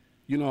like,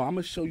 you know, I'm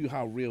going to show you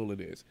how real it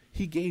is.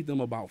 He gave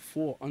them about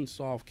 4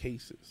 unsolved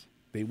cases.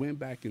 They went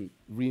back and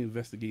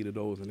reinvestigated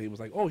those, and they was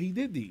like, oh, he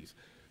did these.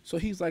 So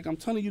he's like, I'm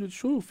telling you the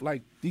truth.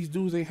 Like, these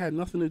dudes ain't had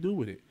nothing to do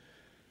with it.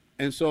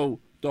 And so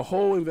the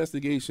whole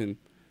investigation,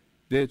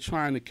 they're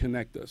trying to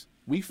connect us.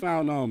 We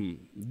found,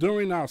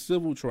 during our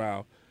civil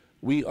trial,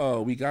 we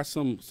got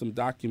some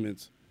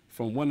documents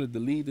from one of the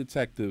lead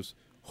detectives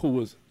who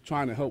was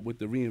trying to help with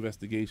the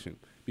reinvestigation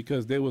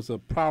because there was a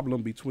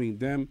problem between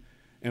them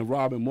and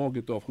Robin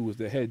Morgenthau, who was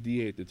the head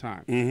DA at the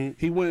time. Mm-hmm.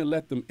 He wouldn't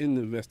let them in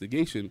the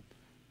investigation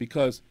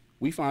because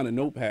we found a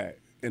notepad,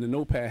 and the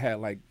notepad had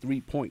like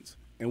 3 points,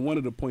 and one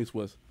of the points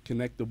was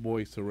connect the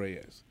boys to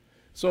Reyes.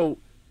 So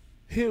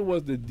here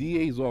was the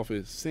DA's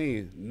office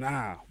saying,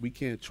 nah, we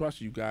can't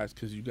trust you guys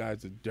because you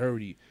guys are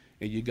dirty,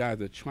 and you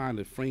guys are trying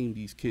to frame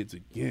these kids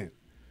again,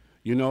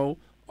 you know?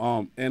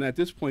 And at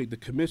this point, the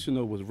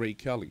commissioner was Ray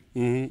Kelly,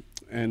 mm-hmm.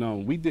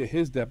 and we did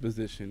his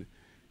deposition.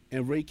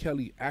 And Ray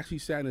Kelly actually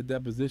sat in a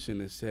deposition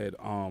and said,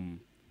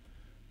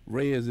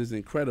 Reyes is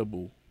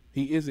incredible.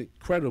 He isn't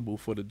credible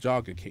for the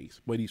jogger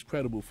case, but he's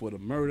credible for the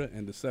murder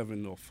and the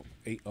 7 or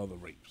 8 other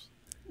rapes.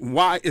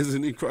 Why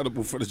isn't he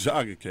credible for the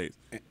jogger case?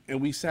 And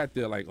we sat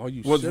there like, are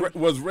you sure?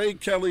 Was Ray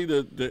Kelly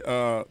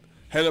the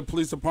head of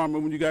police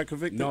department when you got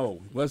convicted?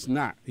 No, was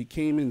not. He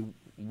came in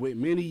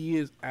many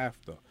years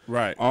after.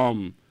 Right.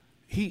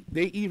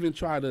 They even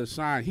tried to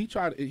assign.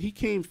 He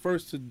came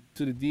first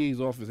to the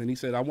DA's office and he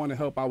said, I want to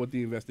help out with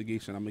the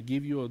investigation. I'm gonna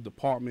give you a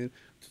department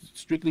to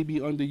strictly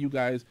be under you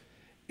guys,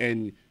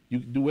 and you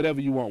do whatever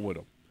you want with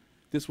them.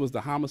 This was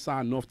the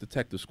Homicide North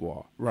Detective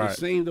Squad, right? The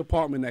same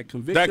department that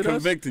convicted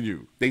us,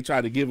 you. They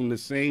tried to give him the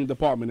same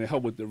department to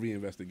help with the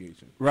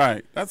reinvestigation.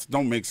 Right. That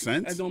don't make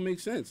sense. That don't make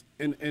sense.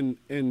 And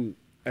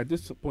at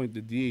this point,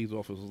 the DA's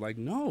office was like,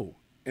 no.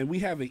 And we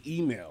have an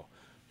email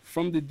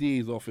from the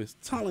DA's office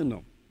telling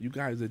them, you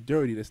guys are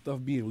dirty. There's stuff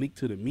being leaked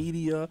to the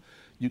media.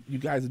 You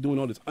guys are doing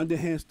all this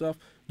underhand stuff.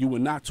 You will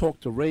not talk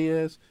to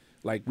Reyes.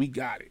 Like, we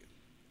got it.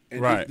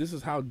 And right. This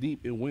is how deep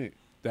it went.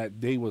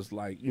 That they was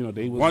like, you know,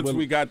 they was once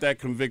we got that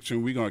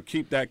conviction, we're gonna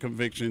keep that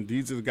conviction.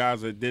 These are the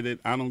guys that did it.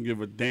 I don't give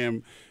a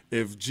damn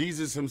if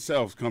Jesus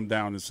himself come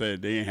down and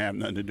said they ain't have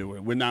nothing to do with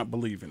it. We're not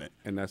believing it.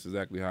 And that's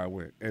exactly how it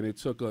went. And it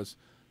took us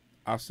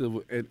our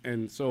civil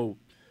and so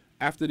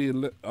after the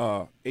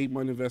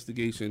 8-month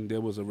investigation, there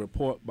was a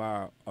report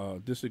by a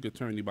district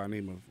attorney by the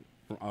name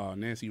of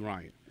Nancy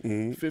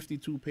Ryan,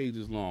 52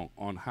 pages long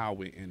on how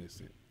we're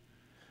innocent.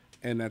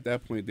 And at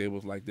that point, they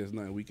was like, "There's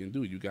nothing we can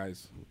do. You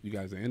guys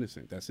are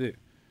innocent. That's it."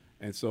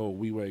 And so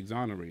we were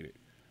exonerated.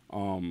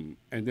 And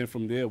then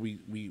from there, we.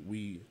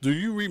 Do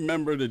you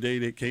remember the day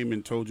they came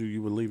and told you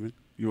you were leaving?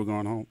 You were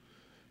going home?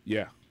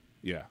 Yeah.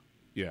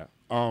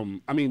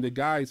 I mean, the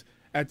guys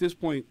at this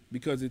point,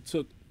 because it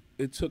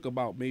took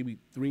about maybe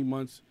 3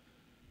 months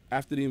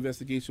after the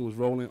investigation was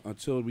rolling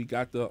until we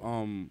got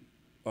the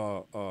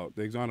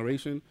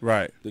exoneration.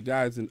 Right. The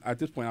guys at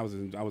this point I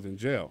was in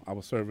jail. I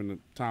was serving the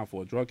time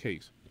for a drug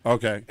case.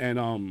 Okay.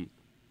 And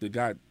the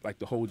guy, like,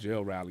 the whole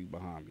jail rallied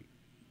behind me,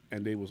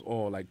 and they was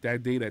all like,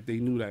 that day that they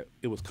knew that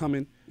it was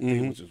coming,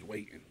 they was just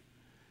waiting.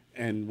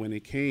 And when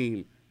it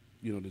came,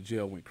 you know, the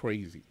jail went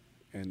crazy,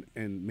 and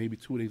maybe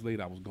 2 days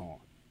later I was gone.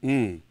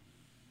 You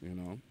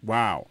know.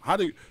 Wow.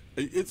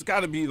 It's got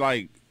to be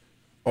like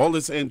all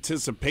this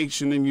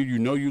anticipation in you. You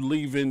know you're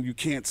leaving. You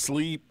can't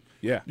sleep.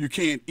 Yeah. You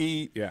can't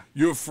eat. Yeah.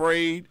 You're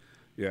afraid.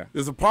 Yeah.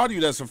 There's a part of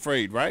you that's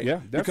afraid, right?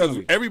 Yeah, definitely.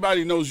 Because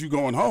everybody knows you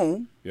going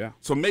home. Yeah.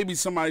 So maybe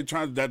somebody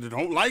that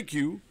don't like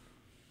you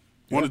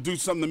want to do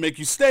something to make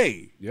you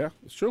stay. Yeah,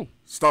 it's true.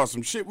 Start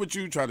some shit with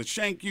you, try to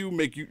shank you,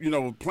 make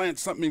you, plant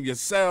something in your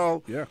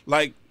cell. Yeah.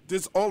 Like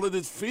all of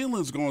this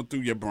feelings going through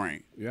your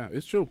brain. Yeah,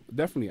 it's true.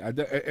 Definitely.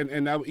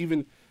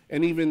 Even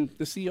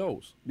the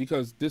COs,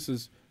 because this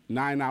is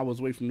 9 hours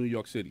away from New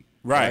York City.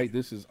 Right.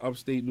 This is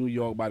upstate New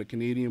York by the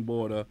Canadian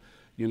border,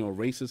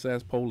 racist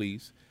as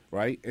police,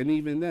 right? And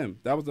even them,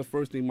 that was the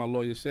first thing my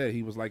lawyer said.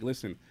 He was like,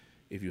 listen,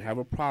 if you have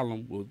a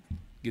problem, we'll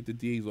get the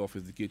DA's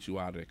office to get you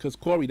out of there. Because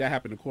Corey, that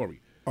happened to Corey.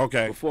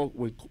 Okay.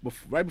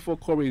 Right before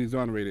Corey was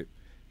exonerated,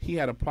 he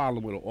had a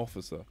problem with an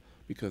officer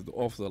because the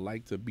officer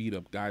liked to beat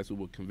up guys who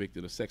were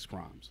convicted of sex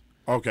crimes.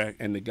 Okay.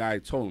 And the guy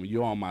told him,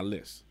 you're on my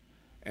list.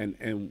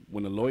 And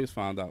when the lawyers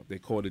found out, they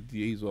called the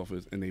DA's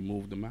office and they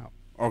moved him out.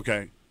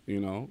 Okay.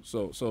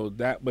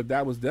 But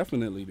that was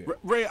definitely there.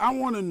 Ray, I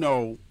want to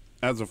know,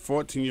 as a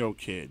 14-year-old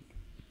kid,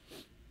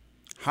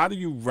 how do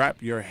you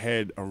wrap your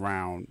head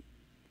around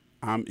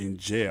I'm in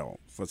jail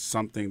for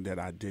something that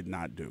I did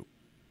not do?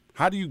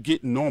 How do you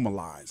get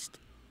normalized?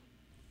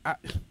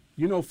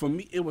 For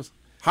me, it was...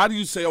 How do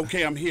you say,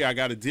 okay, I'm here, I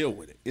got to deal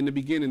with it? In the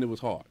beginning, it was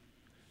hard.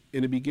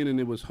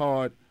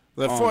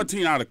 At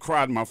 14, I'd have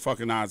cried my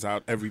fucking eyes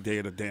out every day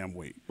of the damn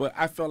week. But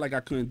I felt like I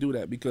couldn't do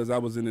that because I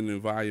was in an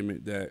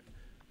environment that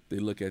they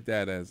look at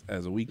that as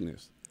a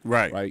weakness.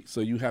 Right. Right?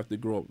 So you have to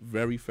grow up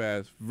very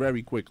fast,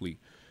 very quickly.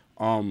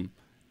 And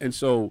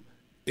so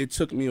it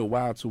took me a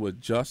while to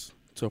adjust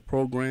to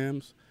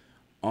programs.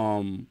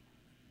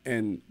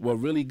 And what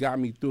really got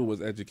me through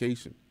was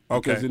education.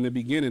 Okay. Because in the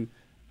beginning,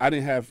 I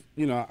didn't have,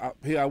 I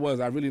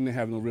really didn't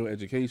have no real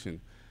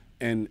education.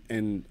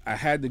 And I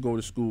had to go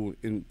to school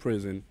in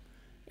prison.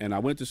 And I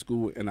went to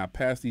school and I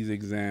passed these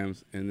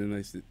exams, and then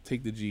they said,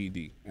 take the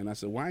GED. And I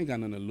said, well, I ain't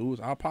got nothing to lose.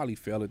 I'll probably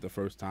fail it the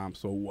first time,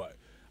 so what?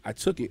 I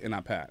took it and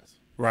I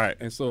passed. Right.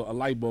 And so a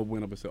light bulb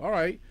went up and said, all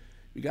right,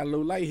 we got a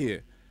little light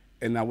here.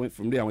 And I went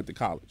from there, I went to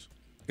college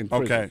in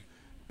prison. Okay.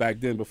 Back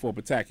then, before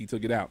Pataki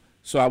took it out.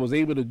 So I was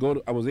able to go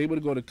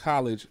to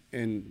college,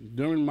 and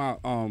during my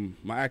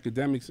my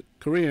academic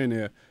career in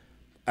there,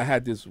 I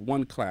had this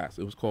one class.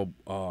 It was called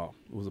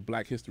it was a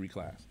Black History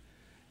class.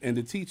 And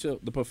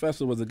the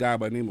professor was a guy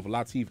by the name of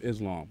Latif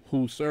Islam,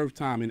 who served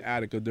time in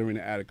Attica during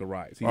the Attica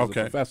riots. He was a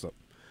professor.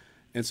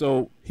 And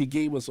so he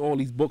gave us all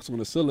these books on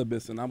the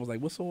syllabus, and I was like,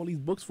 what's all these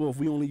books for if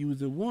we only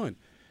using one?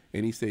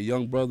 And he said,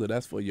 young brother,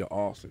 that's for your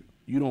arson.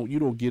 You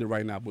don't get it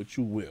right now, but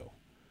you will.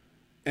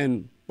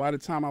 And by the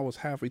time I was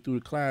halfway through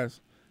the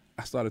class,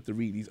 I started to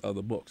read these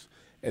other books.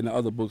 And the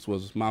other books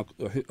was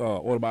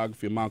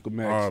Autobiography of Malcolm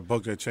X. A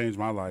book that changed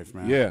my life,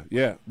 man.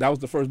 Yeah. That was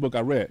the first book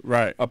I read.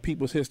 Right. A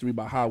People's History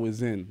by Howard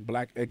Zinn,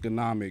 Black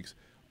Economics,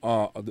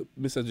 The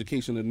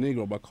Miseducation of the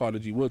Negro by Carter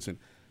G. Woodson.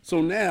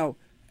 So now,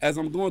 as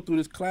I'm going through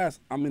this class,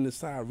 I'm in the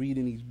side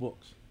reading these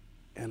books.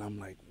 And I'm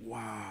like,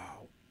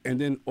 wow.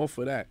 And then off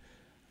of that,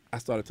 I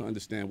started to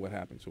understand what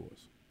happened to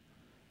us.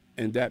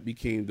 And that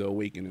became the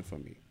awakening for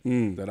me.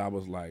 That I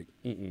was like,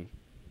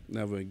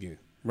 never again.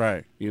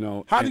 Right.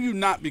 How do you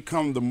not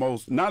become the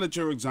most, now that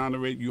you're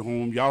exonerated, you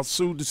home, y'all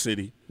sued the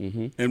city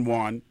and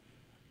won.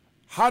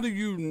 How do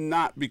you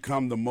not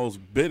become the most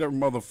bitter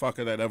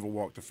motherfucker that ever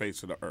walked the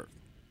face of the earth?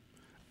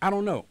 I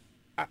don't know.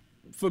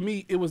 For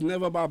me, it was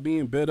never about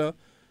being bitter.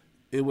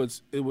 It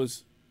was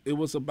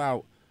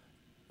about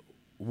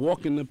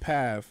walking the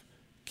path,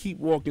 keep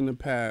walking the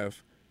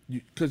path,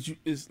 because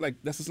it's like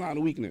that's a sign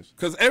of weakness.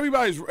 Because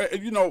everybody's,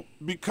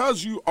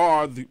 because you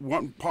are the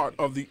one part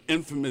of the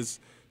infamous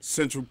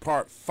Central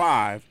Park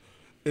 5,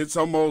 it's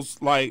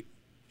almost like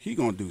he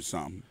gonna do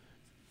something.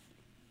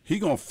 He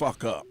gonna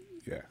fuck up.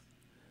 Yeah.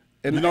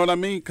 And you know what I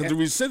mean? Because the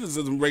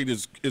recidivism rate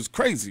is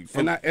crazy.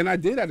 And I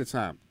did at the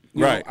time.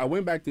 Right. I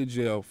went back to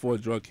jail for a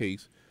drug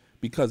case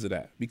because of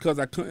that. Because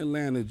I couldn't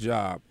land a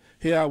job.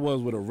 Here I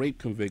was with a rape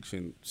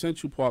conviction,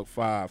 Central Park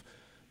 5,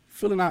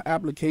 filling out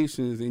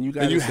applications, and you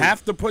guys. And you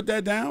have to put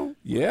that down?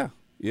 Yeah.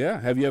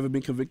 Have you ever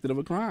been convicted of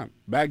a crime?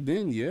 Back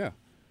then, yeah.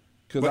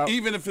 But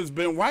even if it's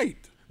been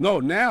white. No,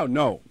 now,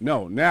 no.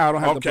 Now I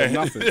don't have to put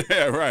nothing.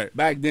 Yeah, right.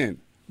 Back then,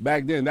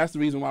 that's the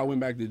reason why I went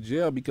back to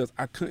jail, because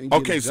I couldn't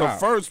get a job. Okay, so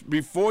first,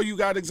 before you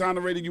got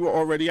exonerated, you were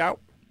already out?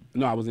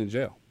 No, I was in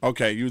jail.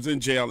 Okay, you was in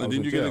jail, and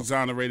then you get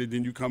exonerated,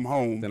 then you come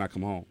home. Then I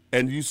come home.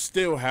 And you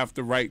still have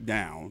to write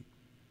down.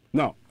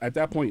 No, at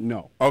that point,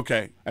 no.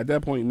 Okay. At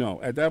that point,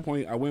 no. At that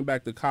point, I went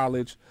back to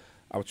college.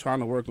 I was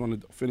trying to work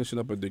on finishing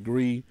up a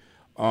degree.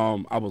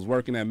 I was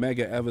working at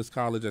Medgar Evers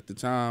College at the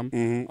time.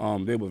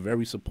 They were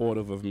very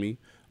supportive of me.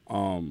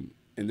 And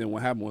then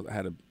what happened was I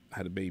had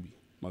a baby.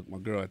 My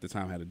girl at the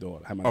time had a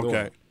daughter. I had my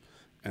daughter.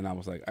 And I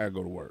was like, I gotta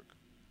go to work.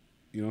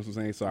 You know what I'm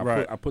saying? So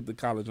I put the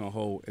college on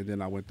hold, and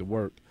then I went to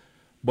work.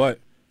 But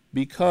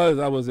because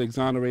I was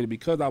exonerated,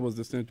 because I was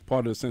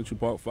part of the Central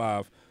Park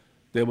 5,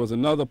 there was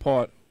another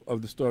part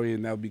of the story,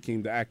 and that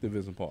became the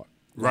activism part.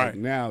 Right. Like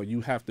now you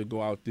have to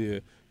go out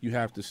there, you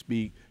have to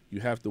speak, you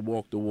have to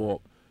walk the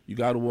walk, you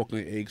got to walk on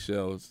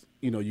eggshells.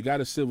 You got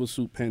a civil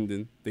suit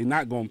pending. They're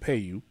not going to pay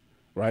you,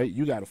 right?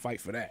 You got to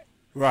fight for that.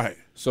 Right.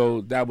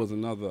 So that was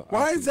another.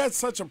 Why option. is that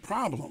such a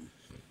problem?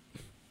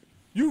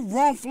 You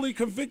wrongfully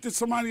convicted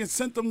somebody and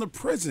sent them to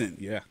prison.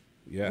 Yeah,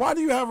 yeah. Why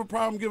do you have a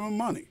problem giving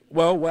money?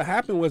 Well, what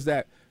happened was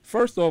that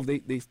first off,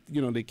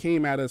 they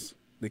came at us.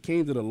 They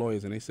came to the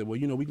lawyers and they said, well,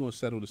 we're going to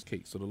settle this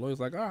case. So the lawyers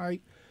like, all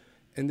right,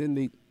 and then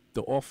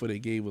the offer they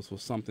gave us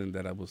was something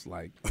that I was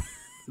like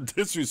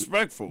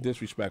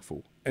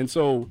disrespectful. And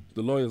so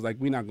the lawyers like,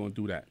 we're not going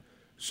to do that.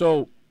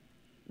 So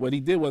what he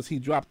did was he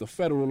dropped the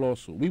federal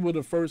lawsuit. We were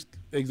the first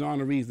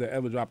exonerees that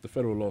ever dropped the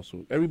federal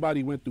lawsuit.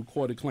 Everybody went through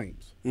court of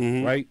claims,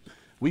 right?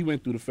 We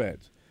went through the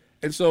feds.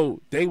 And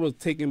so they was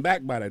taken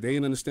back by that. They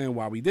didn't understand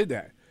why we did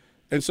that.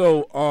 And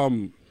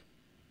so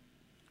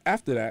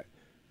after that,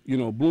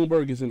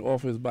 Bloomberg is in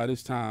office by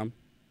this time.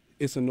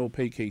 It's a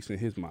no-pay case in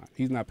his mind.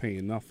 He's not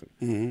paying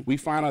nothing. We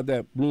find out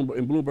that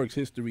in Bloomberg's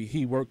history,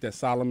 he worked at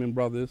Solomon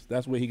Brothers.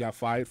 That's where he got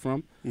fired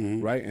from,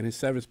 right? And his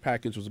severance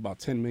package was about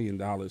 $10 million.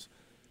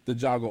 The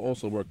Jago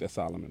also worked at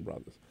Solomon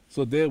Brothers.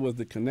 So there was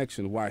the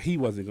connection why he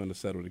wasn't going to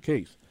settle the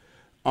case.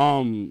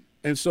 And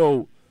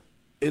so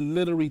it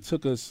literally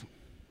took us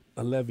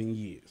 11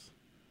 years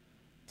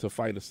to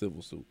fight a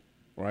civil suit,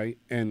 right?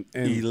 And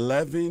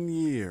 11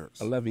 years.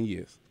 11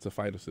 years to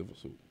fight a civil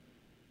suit.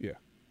 Yeah.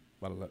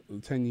 About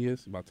 10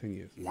 years.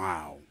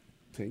 Wow.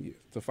 10 years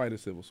to fight a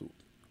civil suit.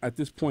 At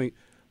this point,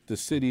 the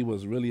city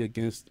was really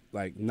against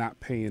not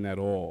paying at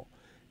all.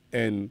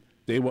 And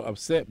they were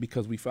upset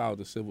because we filed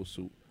a civil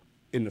suit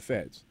in the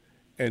feds.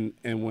 And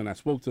when I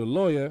spoke to the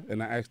lawyer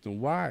and I asked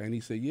him why, and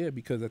he said, yeah,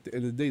 because at the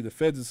end of the day, the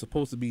feds are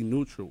supposed to be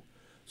neutral.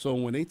 So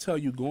when they tell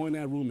you go in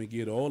that room and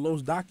get all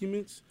those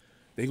documents,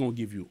 they're going to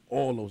give you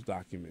all those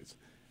documents.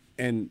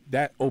 And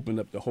that opened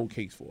up the whole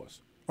case for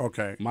us.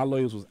 Okay. My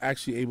lawyers was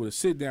actually able to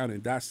sit down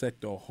and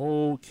dissect the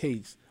whole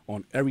case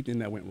on everything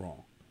that went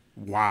wrong.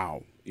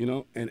 Wow.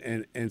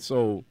 And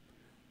so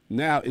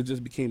now it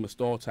just became a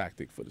stall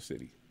tactic for the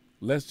city.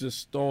 Let's just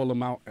stall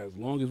them out as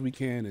long as we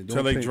can and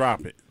Till they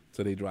drop it.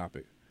 Till they drop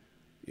it.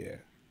 Yeah.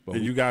 But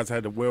And you guys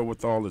had the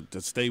wherewithal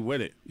to stay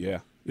with it. Yeah.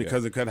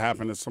 Because it could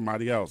happen to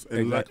somebody else. And,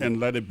 Exactly.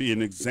 let it be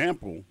an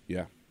example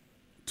Yeah.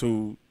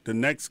 to the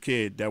next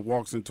kid that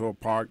walks into a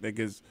park that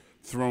gets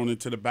thrown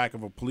into the back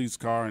of a police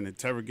car and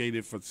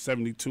interrogated for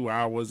 72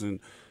 hours and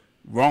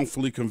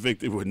wrongfully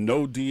convicted with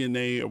no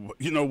DNA.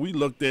 We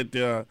looked at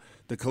the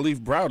Khalif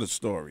Browder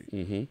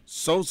story.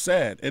 So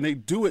sad. And they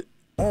do it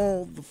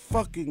all the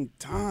fucking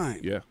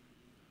time. Yeah.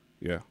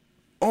 Yeah.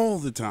 All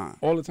the time.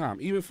 All the time.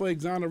 Even for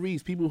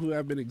exonerees, people who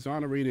have been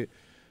exonerated,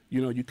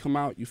 you come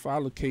out, you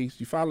file a case,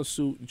 you file a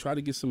suit, you try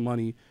to get some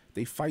money,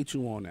 they fight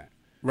you on that.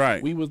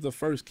 Right. We was the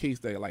first case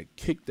that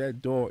kicked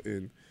that door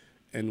in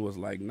and was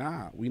like,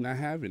 nah, we not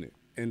having it.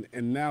 And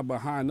now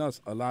behind us,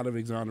 a lot of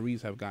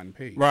exonerees have gotten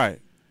paid. Right.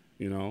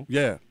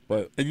 Yeah.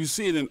 And you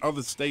see it in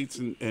other states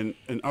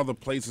and other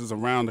places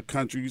around the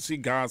country. You see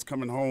guys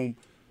coming home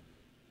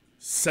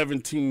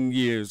 17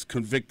 years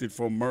convicted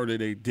for murder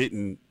they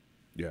didn't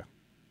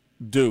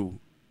do.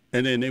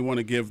 And then they want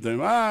to give them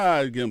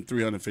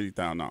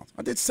 $350,000.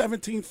 I did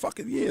 17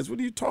 fucking years. What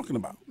are you talking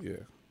about? Yeah.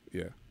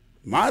 Yeah.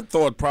 My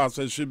thought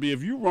process should be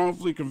if you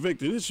wrongfully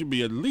convicted, it should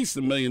be at least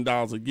 $1 million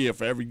a year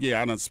for every year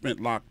I done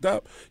spent locked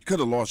up. You could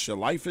have lost your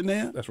life in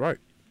there. That's right.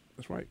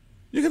 That's right.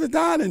 You could have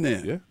died in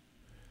there. Yeah.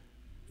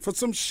 For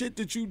some shit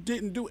that you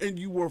didn't do, and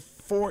you were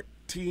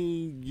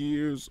 14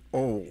 years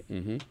old.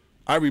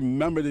 I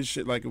remember this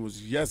shit like it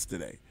was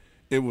yesterday.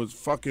 It was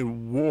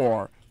fucking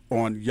war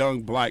on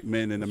young black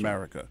men in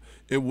America.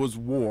 It was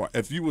war.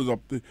 If you was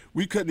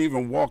we couldn't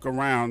even walk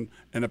around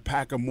in a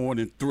pack of more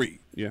than 3.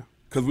 Yeah.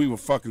 Because we were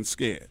fucking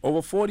scared.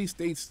 Over 40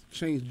 states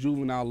changed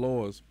juvenile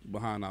laws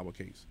behind our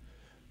case.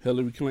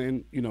 Hillary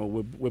Clinton,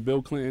 with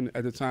Bill Clinton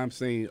at the time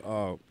saying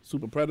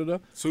super predator.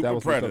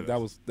 That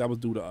was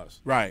due to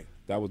us. Right.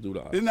 That was due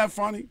to us. Isn't that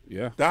funny?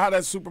 Yeah. How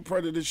that super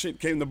predator shit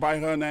came to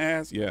bite her in the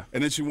ass? Yeah.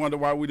 And then she wondered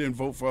why we didn't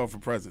vote for her for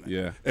president.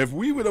 Yeah. If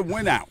we would have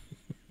went out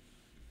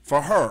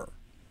for her,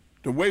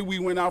 the way we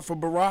went out for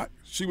Barack,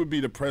 she would be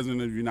the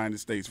president of the United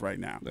States right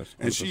now.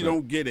 And she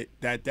don't get it,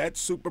 that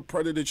super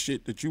predator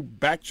shit that you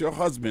backed your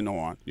husband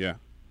on. Yeah.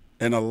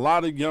 And a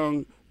lot of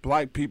young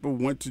black people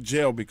went to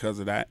jail because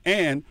of that.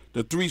 And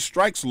the 3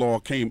 strikes law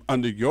came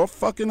under your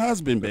fucking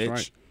husband, bitch. That's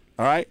right.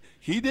 All right?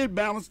 He did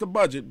balance the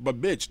budget, but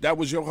bitch, that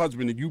was your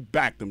husband and you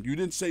backed him. You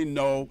didn't say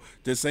no,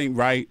 this ain't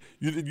right.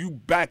 You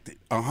backed it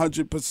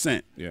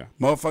 100%. Yeah.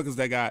 Motherfuckers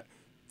that got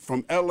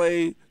from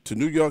L.A. to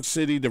New York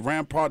City, the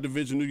Rampart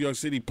Division, New York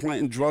City,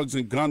 planting drugs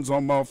and guns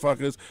on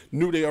motherfuckers,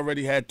 knew they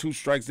already had 2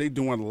 strikes. They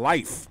doing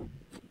life.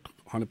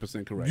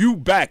 100% correct. You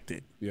backed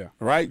it. Yeah.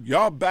 Right?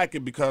 Y'all back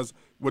it because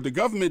what the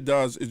government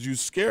does is use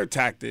scare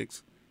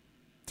tactics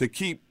to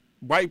keep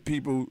white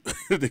people,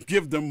 to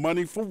give them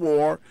money for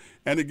war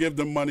and to give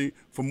them money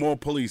for more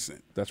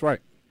policing. That's right.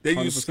 They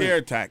 100%. use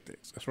scare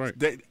tactics. That's right.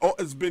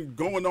 It's been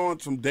going on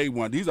from day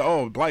one. These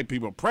are black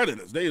people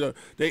predators.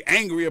 They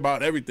angry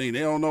about everything. They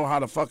don't know how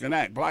to fucking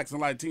act. Blacks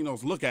and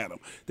Latinos, look at them.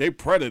 They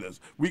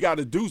predators. We got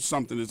to do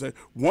something to say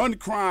one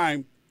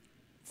crime,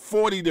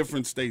 40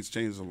 different states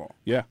change the law.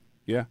 Yeah.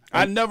 Yeah.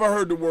 I never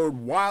heard the word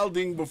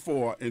wilding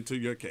before until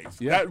your case.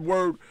 Yeah. That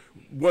word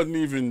wasn't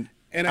even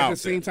And at the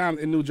same time,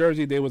 in New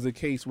Jersey, there was a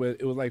case where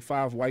it was like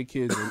 5 white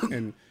kids,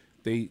 and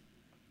they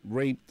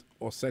raped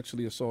or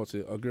sexually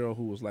assaulted a girl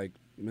who was like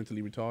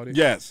mentally retarded.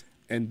 Yes.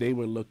 And they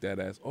were looked at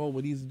as, oh,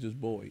 well, these are just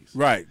boys.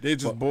 Right. They're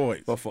just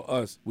boys. But for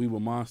us, we were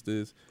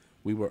monsters.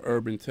 We were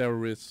urban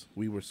terrorists.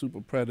 We were super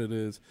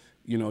predators.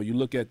 You know, you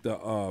look at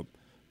the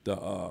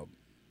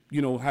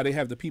you know, how they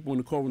have the people in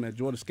the courtroom that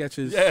draw the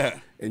sketches. Yeah.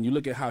 And you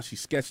look at how she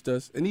sketched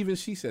us. And even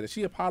she said it.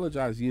 She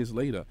apologized years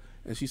later.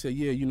 And she said,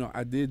 yeah, you know,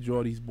 I did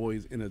draw these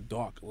boys in a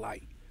dark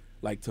light,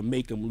 like to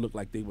make them look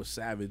like they were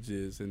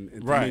savages and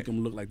to make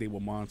them look like they were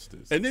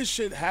monsters. And this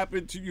shit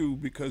happened to you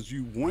because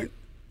you went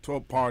to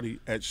a party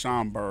at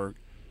Schaumburg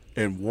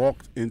and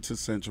walked into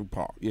Central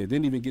Park. Yeah,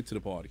 didn't even get to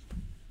the party.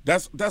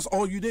 That's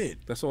all you did.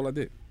 That's all I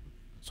did.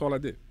 That's all I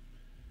did.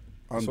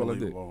 That's all I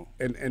did. Unbelievable.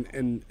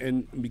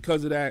 And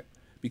because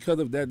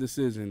of that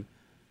decision,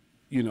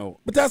 you know.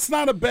 But that's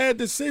not a bad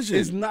decision.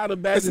 It's not a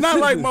bad decision. It's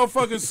not like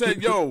motherfuckers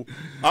said, yo,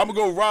 I'm going to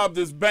go rob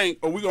this bank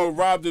or we're going to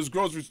rob this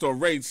grocery store.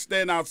 Ray,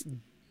 stand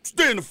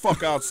the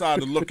fuck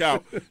outside and look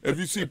out. If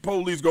you see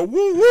police go,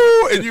 woo,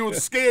 woo, and you were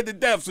scared to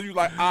death, so you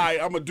like, all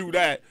right, I'm going to do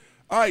that.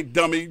 All right,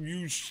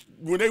 dummy,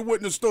 when they went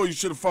in the store, you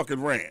should have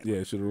fucking ran.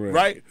 Yeah, should have ran.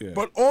 Right? Yeah.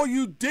 But all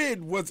you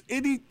did was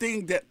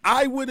anything that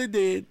I would have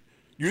did.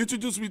 You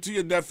introduced me to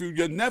your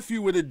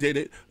nephew would have did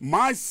it,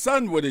 my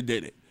son would have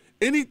did it.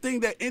 Anything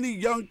that any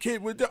young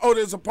kid would do. Oh,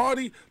 there's a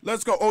party?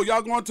 Let's go. Oh,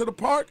 y'all going to the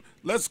park?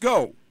 Let's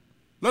go.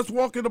 Let's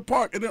walk in the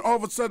park. And then all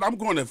of a sudden, I'm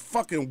going to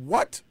fucking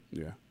what?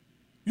 Yeah.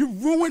 You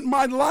ruined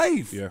my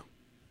life. Yeah.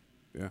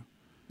 Yeah.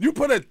 You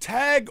put a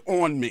tag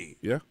on me.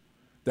 Yeah.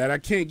 That I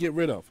can't get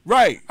rid of.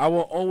 Right. I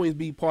will always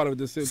be part of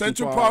the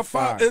Central Park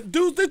 5.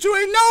 Dudes that you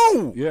ain't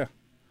know. Yeah.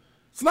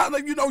 It's not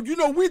like, you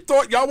know, we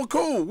thought y'all were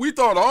cool. We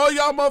thought all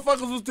y'all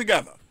motherfuckers was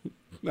together.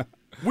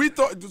 We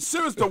thought,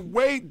 serious, the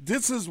way,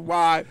 this is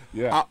why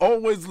I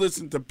always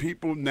listen to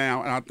people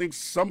now, and I think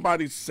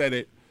somebody said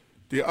it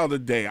the other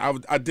day.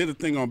 I did a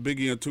thing on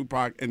Biggie and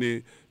Tupac, and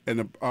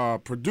the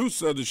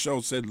producer of the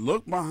show said,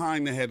 look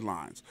behind the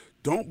headlines.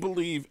 Don't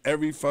believe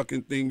every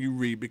fucking thing you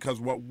read,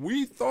 because what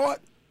we thought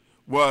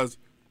was,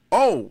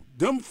 oh,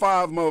 them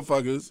 5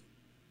 motherfuckers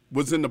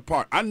was in the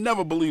park. I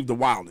never believed the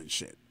wild and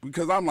shit.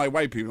 Because I'm like,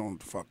 white people don't know what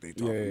the fuck they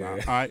talking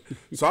about, all right?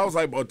 So I was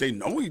like, well, they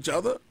know each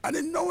other. I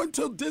didn't know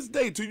until this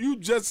day, till you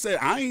just said,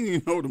 I ain't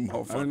even know the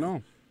motherfucker.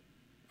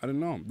 I didn't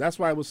know him. That's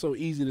why it was so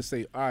easy to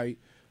say, all right,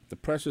 the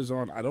pressure's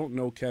on. I don't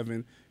know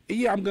Kevin. And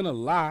yeah, I'm going to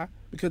lie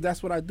because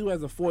that's what I do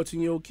as a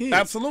 14-year-old kid.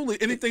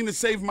 Absolutely. Anything to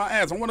save my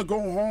ass. I want to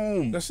go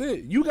home. That's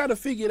it. You got to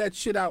figure that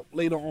shit out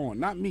later on,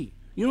 not me.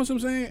 You know what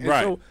I'm saying? And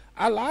right. So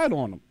I lied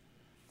on him.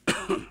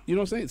 You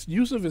know what I'm saying?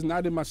 Yusuf is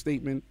not in my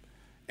statement.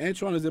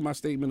 Antron is in my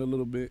statement a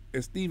little bit,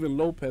 and Stephen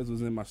Lopez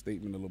was in my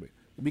statement a little bit.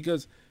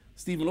 Because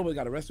Stephen Lopez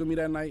got arrested with me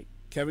that night.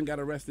 Kevin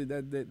got arrested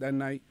that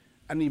night.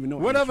 I didn't even know.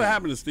 Whatever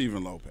happened to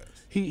Stephen Lopez?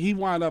 He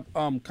wound up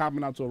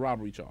copping out to a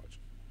robbery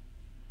charge.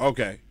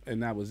 Okay.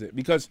 And that was it.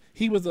 Because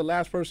he was the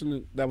last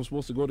person that was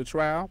supposed to go to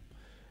trial.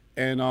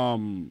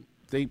 And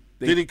they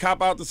Did he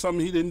cop out to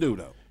something he didn't do,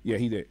 though? Yeah,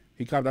 he did.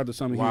 He copped out to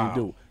something he didn't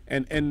do.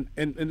 And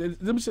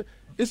let me say,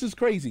 this is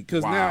crazy.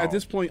 Because now at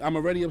this point, I'm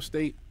already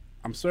upstate.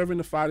 I'm serving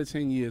the 5 to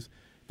 10 years.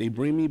 They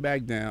bring me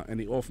back down, and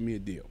they offer me a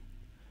deal.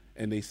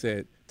 And they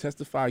said,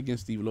 testify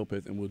against Steve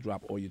Lopez, and we'll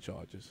drop all your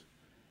charges.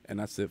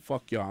 And I said,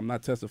 fuck y'all. I'm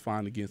not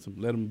testifying against him.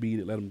 Let him beat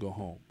it. Let him go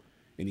home.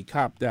 And he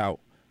copped out,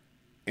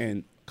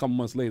 and a couple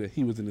months later,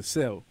 he was in the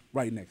cell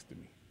right next to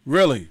me.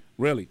 Really?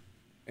 Really.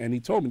 And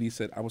he told me, he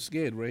said, I was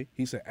scared, Ray.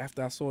 He said,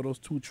 after I saw those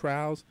 2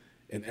 trials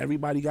and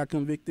everybody got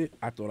convicted,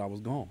 I thought I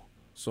was gone.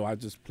 So I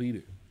just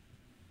pleaded.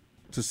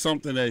 To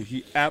something that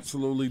he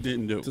absolutely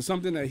didn't do. To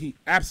something that he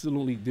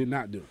absolutely did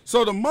not do.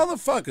 So the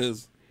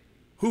motherfuckers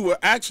who were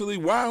actually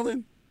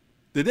wilding,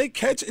 did they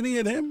catch any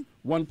of them?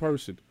 One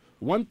person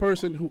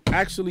who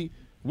actually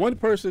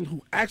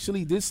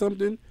did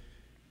something,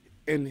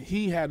 and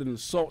he had an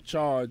assault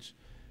charge.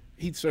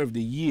 He'd served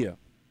a year,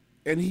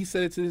 and he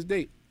said it to this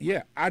day.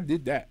 Yeah, I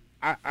did that.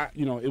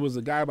 It was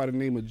a guy by the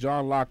name of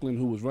John Lachlan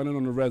who was running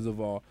on the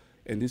reservoir,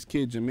 and this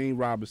kid Jermaine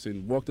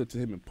Robinson walked up to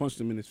him and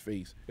punched him in his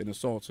face and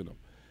assaulted him.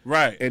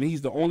 Right. And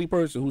he's the only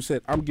person who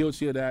said, I'm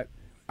guilty of that.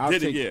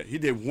 He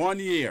did 1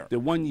 year.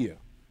 Did 1 year.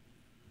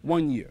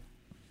 1 year.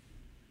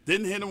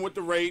 Didn't hit him with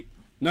the rape.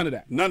 None of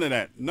that. None of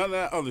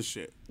that other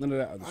shit. None of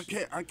that other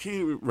shit. I can't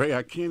even, Ray,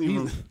 I can't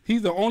even.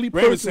 He's the only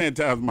Raymond person.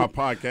 Santana is my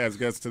podcast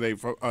guest today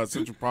for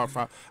Central Park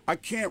 5. I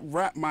can't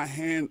wrap my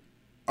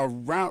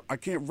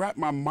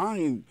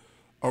mind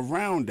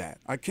around that.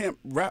 I can't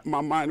wrap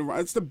my mind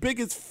around. It's the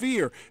biggest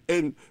fear.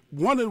 And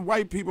one of the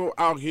white people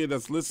out here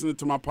that's listening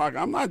to my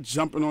podcast, I'm not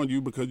jumping on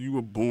you because you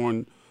were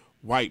born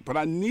white, but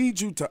I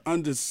need you to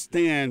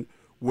understand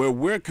where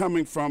we're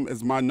coming from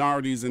as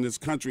minorities in this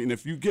country. And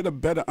if you get a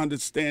better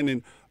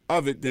understanding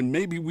of it, then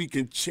maybe we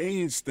can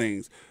change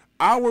things.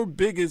 Our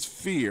biggest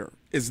fear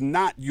is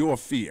not your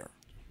fear.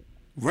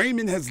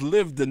 Raymond has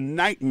lived the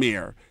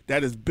nightmare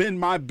that has been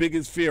my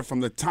biggest fear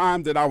from the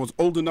time that I was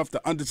old enough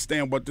to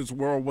understand what this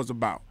world was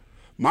about.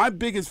 My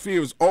biggest fear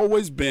has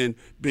always been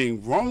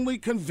being wrongly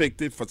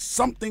convicted for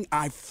something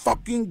I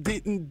fucking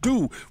didn't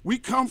do. We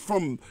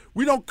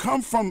don't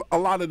come from a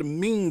lot of the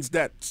means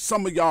that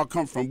some of y'all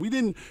come from. We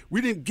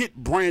didn't get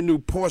brand new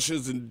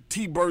Porsches and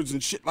T-Birds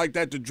and shit like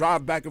that to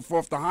drive back and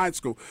forth to high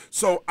school.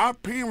 So our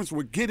parents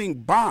were getting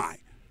by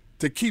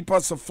to keep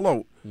us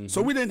afloat. Mm-hmm.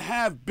 So we didn't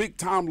have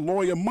big-time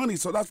lawyer money,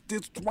 so that's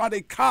why they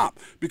cop,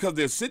 because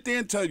they'll sit there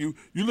and tell you,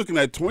 you're looking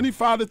at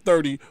 25 to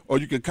 30, or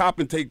you can cop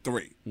and take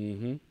 3.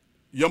 Mm-hmm.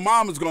 Your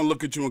mom is going to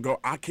look at you and go,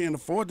 I can't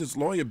afford this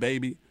lawyer,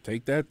 baby.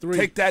 Take that 3.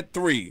 Take that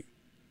 3.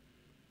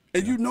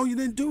 And you know you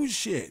didn't do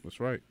shit. That's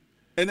right.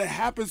 And it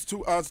happens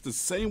to us the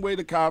same way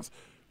the cops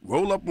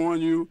roll up on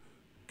you,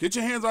 get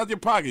your hands out your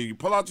pocket, you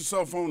pull out your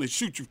cell phone and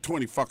shoot you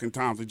 20 fucking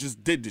times. They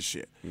just did this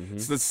shit. Mm-hmm.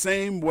 It's the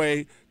same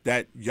way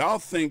that y'all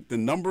think the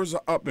numbers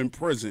are up in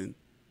prison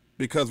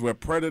because we're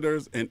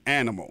predators and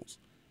animals.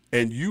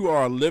 And you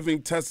are a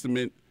living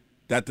testament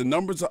that the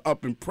numbers are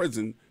up in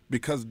prison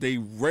because they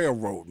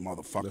railroad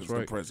motherfuckers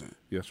to prison.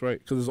 That's right.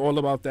 Because it's all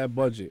about that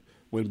budget.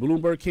 When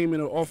Bloomberg came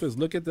into office,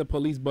 look at the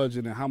police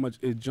budget and how much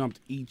it jumped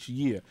each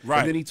year. Right.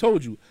 And then he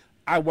told you,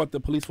 I want the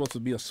police force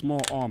to be a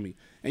small army.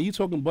 And you're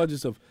talking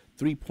budgets of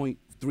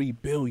 $3.3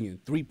 billion,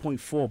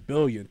 $3.4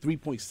 billion,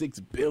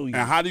 $3.6 billion.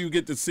 And how do you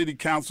get the city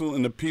council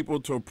and the people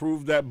to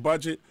approve that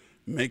budget?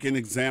 Make an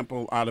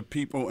example out of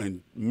people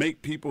and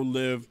make people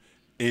live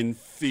in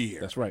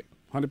fear. That's right.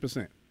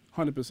 100%.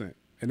 100%.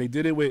 And they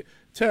did it with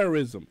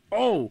terrorism.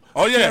 Oh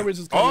yeah.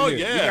 Terrorism is coming in.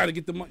 Yeah. We got to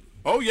get the money.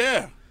 Oh,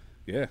 yeah.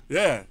 Yeah.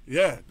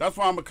 Yeah. That's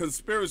why I'm a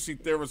conspiracy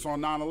theorist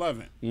on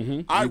 9/11.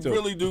 Mm-hmm. I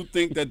really do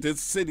think that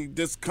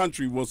this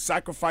country will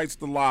sacrifice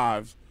the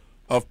lives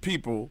of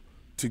people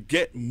to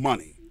get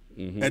money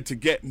and to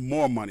get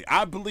more money.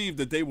 I believe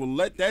that they will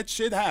let that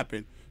shit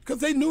happen because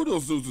they knew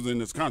those dudes was in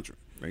this country.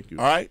 Thank you.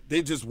 All right?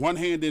 They just one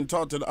hand didn't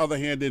talk to the other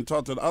hand, didn't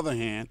talk to the other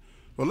hand.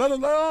 But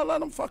let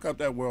them fuck up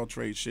that World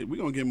Trade shit. We're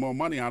going to get more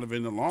money out of it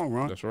in the long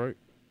run. That's right.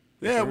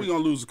 Yeah, we're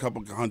going to lose a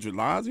couple hundred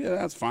lives. Yeah,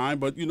 that's fine.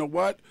 But you know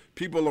what?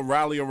 People will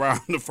rally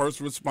around the first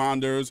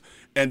responders,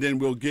 and then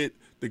we'll get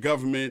the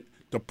government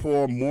to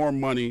pour more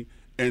money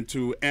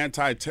into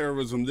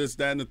anti-terrorism, this,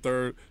 that, and the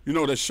third. You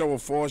know, the show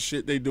of force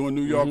shit they do in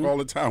New York all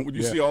the time when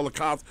you see all the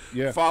cops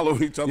follow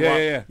each other.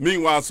 Yeah.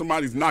 Meanwhile,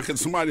 somebody's knocking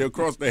somebody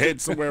across the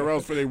head somewhere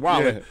else for their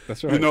wallet. Yeah,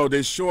 that's right. You know,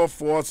 they show of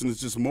force, and it's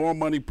just more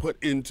money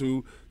put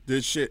into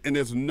this shit, and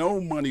there's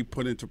no money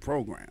put into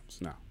programs.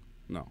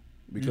 No.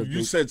 Because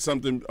you said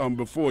something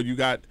before. You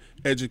got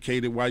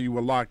educated while you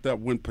were locked up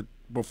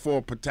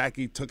before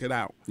Pataki took it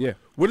out. Yeah.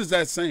 What is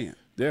that saying?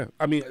 Yeah.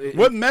 I mean,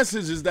 what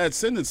message is that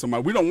sending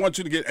somebody? We don't want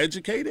you to get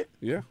educated?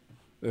 Yeah.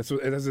 That's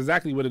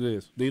exactly what it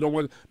is. They don't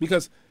want,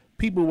 because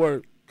people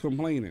were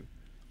complaining.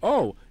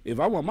 Oh, if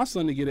I want my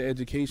son to get an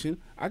education,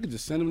 I could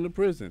just send him to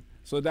prison.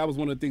 So that was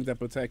one of the things that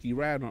Pataki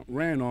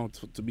ran on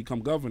to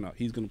become governor.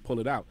 He's going to pull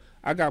it out.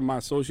 I got my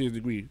associate's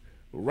degree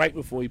right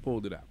before he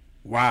pulled it out.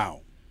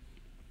 Wow.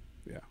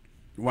 Yeah.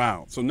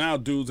 Wow. So now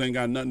dudes ain't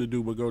got nothing to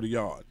do but go to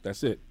yard.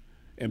 That's it.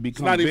 And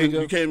become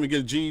you can't even get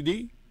a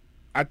GED?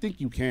 I think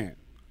you can.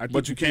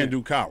 But you can't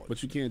do college.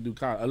 But you can't do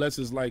college unless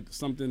it's like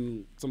some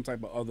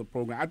type of other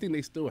program. I think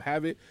they still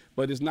have it,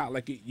 but it's not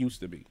like it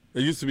used to be.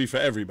 It used to be for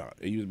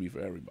everybody.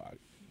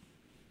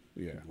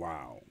 Yeah.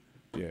 Wow.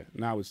 Yeah.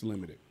 Now it's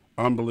limited.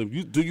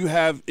 Unbelievable. Do you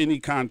have any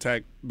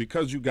contact,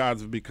 because you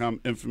guys have become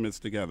infamous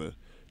together,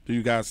 do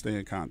you guys stay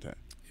in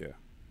contact? Yeah.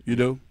 You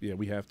do? Yeah,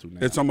 we have to now.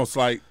 It's almost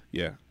like...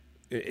 Yeah.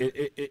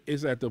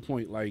 It's at the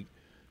point like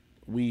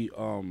we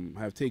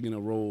have taken a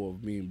role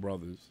of being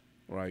brothers,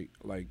 right?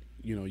 Like,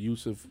 you know,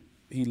 Yusuf,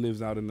 he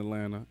lives out in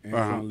Atlanta.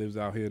 Antoine lives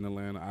out here in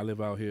Atlanta. I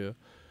live out here.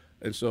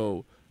 And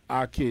so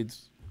our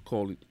kids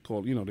call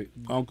you know, the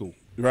uncle.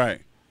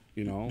 Right.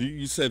 You know?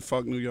 You said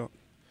fuck New York?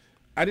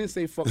 I didn't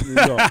say fuck New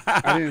York.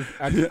 I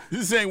didn't. You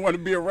just ain't want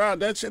to be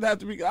around. That shit have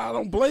to be... I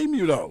don't blame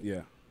you, though.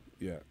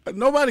 Yeah.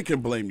 Nobody can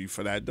blame you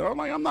for that, though.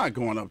 I'm not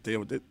going up there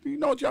with it. You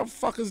know what y'all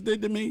fuckers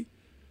did to me?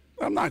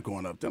 I'm not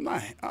going up there.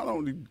 I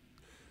don't...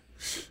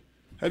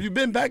 Have you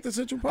been back to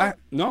Central Park?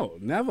 No,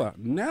 never.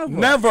 Now,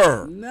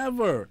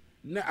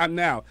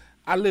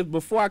 I lived,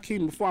 before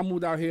I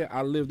moved out here,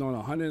 I lived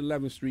on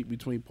 111th Street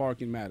between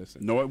Park and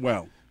Madison. Know it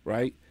well.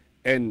 Right?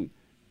 And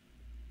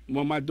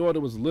when my daughter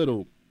was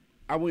little,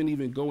 I wouldn't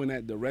even go in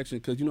that direction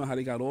because you know how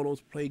they got all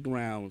those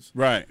playgrounds.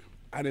 Right.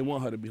 I didn't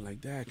want her to be like,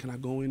 Dad, can I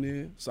go in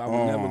there? So I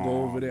would never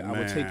go over there. Man. I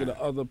would take her to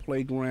other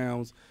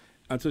playgrounds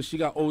until she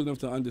got old enough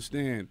to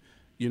understand,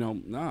 you know,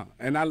 nah.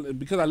 And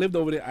because I lived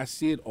over there, I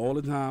see it all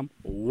the time,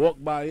 walk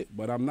by it,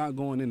 but I'm not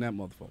going in that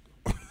motherfucker.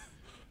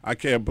 I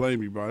can't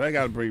blame you, bro. They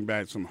got to bring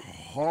back some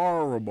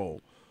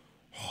horrible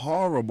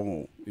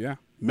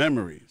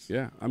memories.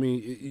 Yeah. I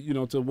mean, you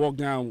know, to walk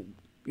down,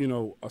 you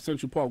know, a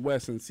Central Park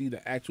West and see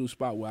the actual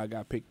spot where I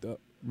got picked up.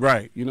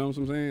 Right. You know what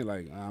I'm saying?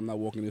 Like, I'm not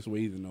walking this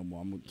way either no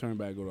more. I'm going to turn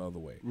back, go the other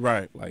way.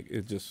 Right. Like,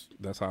 it just,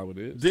 that's how it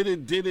is. Did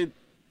it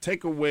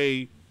take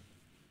away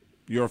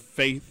your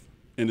faith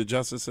in the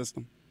justice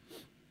system?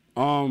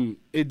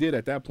 It did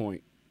at that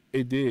point.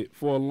 It did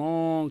for a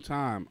long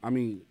time. I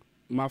mean,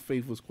 my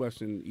faith was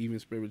questioned, even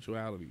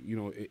spirituality. You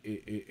know,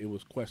 it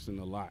was questioned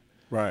a lot.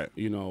 Right.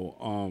 You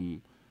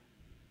know,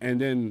 and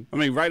then I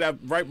mean,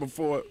 right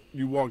before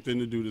you walked in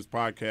to do this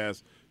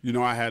podcast, you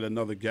know, I had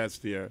another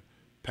guest here,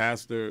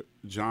 Pastor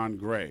John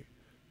Gray,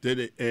 did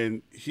it,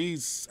 and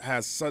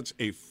has such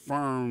a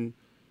firm,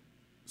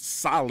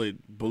 solid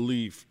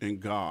belief in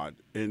God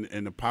and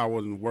the power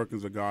and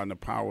workings of God and the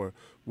power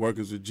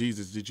workings of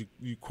Jesus. Did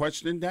you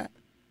question that?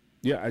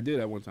 yeah, I did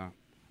at one time.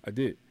 I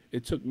did.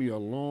 It took me a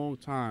long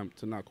time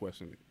to not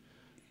question it,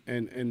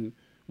 and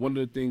one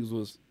of the things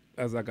was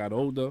as I got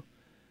older,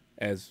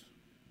 as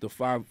the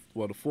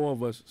four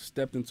of us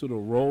stepped into the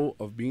role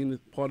of being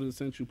part of the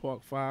Central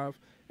Park Five,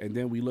 and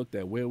then we looked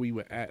at where we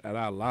were at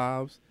our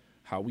lives,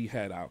 how we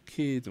had our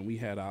kids and we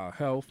had our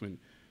health and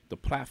the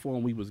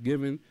platform we was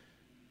given,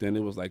 then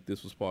it was like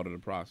this was part of the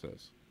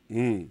process.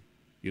 You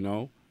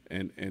know,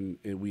 and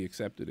we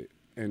accepted it.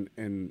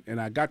 And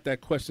I got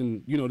that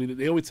question, you know,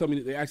 they always tell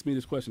me, they ask me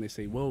this question, they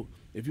say, well,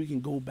 if you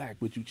can go back,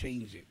 would you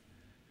change it?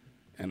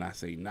 And I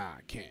say, nah,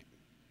 I can't.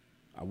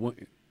 I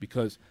wouldn't,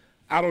 because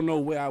I don't know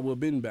where I would have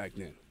been back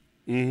then.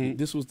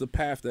 This was the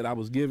path that I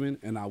was given,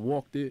 and I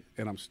walked it,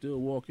 and I'm still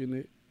walking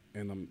it,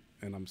 and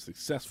I'm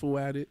successful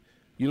at it.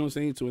 You know what I'm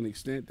saying? To an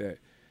extent that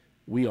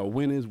we are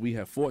winners. We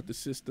have fought the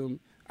system.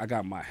 I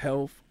got my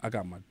health. I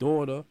got my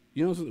daughter.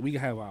 You know what I'm saying? We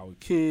have our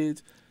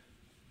kids.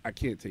 I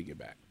can't take it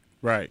back.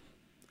 Right.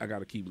 I got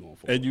to keep going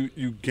forward. And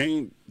you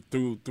gained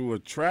through a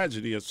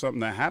tragedy or something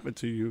that happened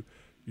to you,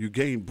 you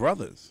gained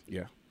brothers.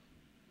 Yeah.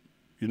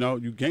 You know,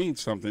 you gained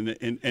something,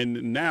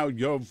 and now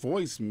your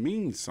voice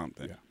means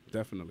something. Yeah,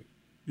 definitely.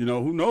 You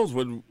know, who knows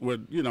what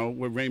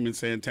Raymond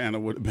Santana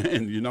would have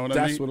been, you know what I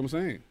mean? That's what I'm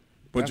saying.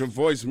 But your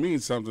voice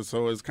means something,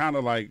 so it's kind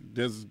of like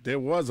there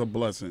was a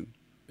blessing.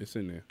 It's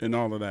in there. And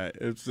all of that.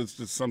 It's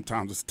just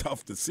sometimes it's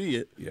tough to see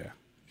it. Yeah.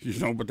 You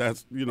know, but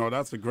that's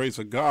the grace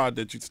of God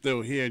that you're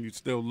still here and you're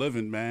still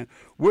living, man.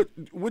 What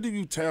do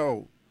you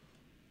tell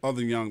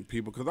other young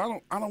people? Because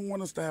I don't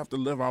want us to have to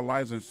live our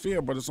lives in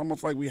fear, but it's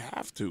almost like we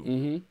have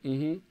to.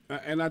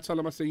 And I tell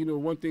them, I say, you know,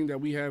 one thing that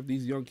we have,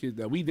 these young kids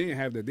that we didn't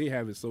have that they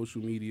have is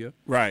social media.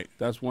 Right.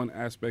 That's one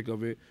aspect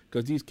of it.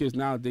 Because these kids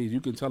nowadays, you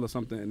can tell them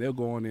something and they'll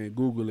go on there and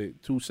Google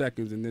it 2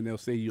 seconds and then they'll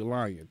say you're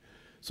lying.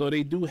 So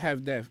they do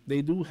have that.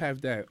 They do have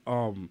that.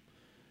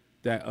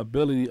 That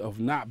ability of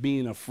not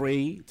being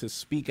afraid to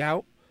speak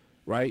out,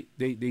 right?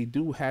 They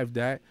do have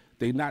that.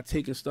 They're not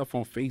taking stuff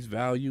on face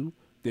value.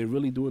 They're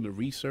really doing the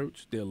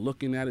research. They're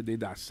looking at it. They're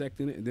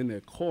dissecting it, and then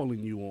they're calling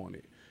you on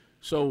it.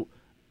 So,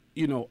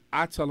 you know,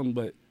 I tell them,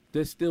 but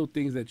there's still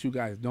things that you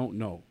guys don't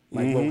know,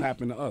 like what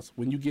happened to us.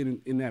 When you get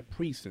in that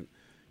precinct,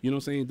 you know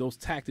what I'm saying? Those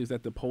tactics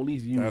that the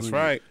police use. That's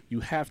right. You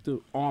have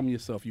to arm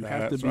yourself. You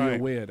have to be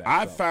aware of that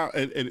I stuff. found,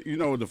 and you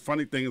know, the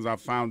funny thing is I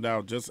found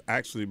out just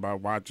actually by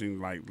watching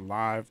like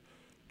live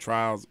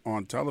trials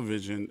on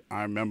television.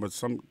 I remember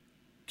some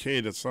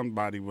kid or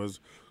somebody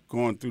was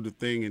going through the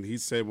thing, and he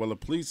said, well, the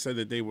police said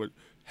that they would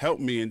help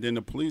me, and then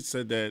the police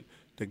said that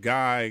the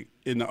guy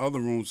in the other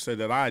room said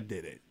that I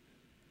did it.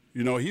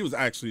 You know, he was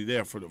actually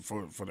there for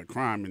the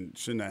crime and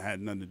shouldn't have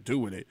had nothing to do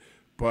with it.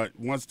 But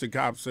once the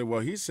cop said, well,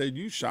 he said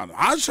you shot him.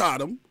 I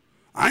shot him.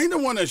 I ain't the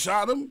one that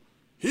shot him.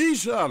 He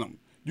shot him.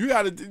 You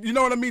got to, you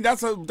know what I mean?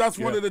 That's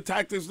one of the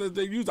tactics that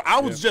they use. I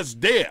was just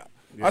there.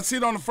 Yeah. I see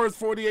it on the first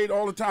 48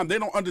 all the time. They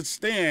don't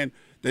understand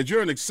that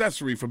you're an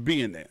accessory for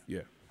being there.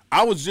 Yeah.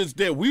 I was just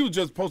there. We were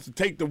just supposed to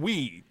take the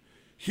weed.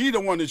 He the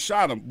one that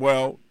shot him.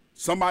 Well,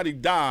 somebody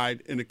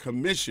died in the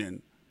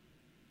commission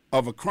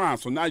of a crime,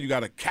 so now you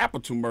got a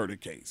capital murder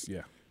case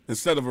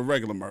instead of a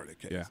regular murder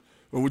case. Yeah.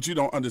 But what you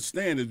don't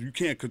understand is you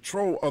can't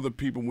control other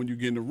people when you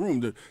get in the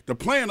room. The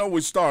plan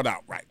always start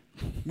out right.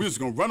 We're just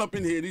going to run up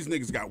in here. These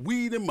niggas got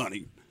weed and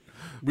money.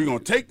 We're going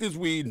to take this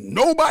weed.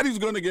 Nobody's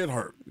going to get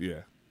hurt.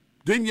 Yeah.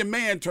 Then your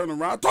man turn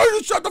around, told you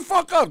to shut the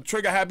fuck up.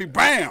 Trigger happy,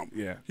 bam.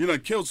 Yeah. You done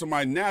killed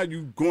somebody. Now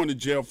you going to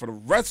jail for the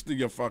rest of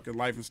your fucking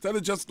life instead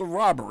of just the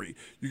robbery.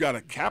 You got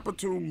a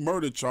capital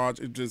murder charge.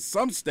 It just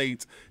some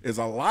states is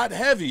a lot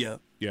heavier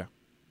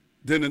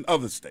than in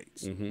other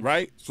states,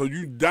 right? So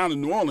you down in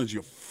New Orleans,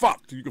 you're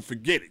fucked. You can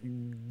forget it.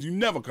 You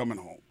never coming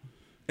home.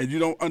 And you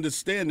don't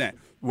understand that.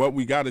 What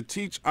we got to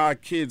teach our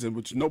kids, and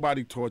which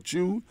nobody taught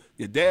you,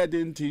 your dad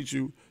didn't teach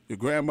you, your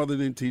grandmother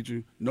didn't teach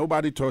you,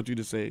 nobody taught you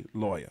to say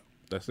lawyer.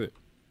 That's it.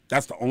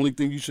 That's the only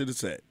thing you should have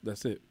said.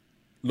 That's it.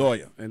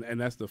 Lawyer.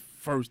 And that's the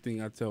first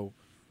thing I tell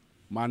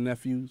my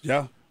nephews.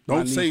 Yeah.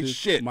 Don't nieces, say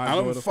shit. I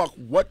don't daughter. fuck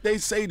what they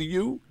say to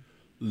you.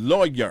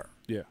 Lawyer.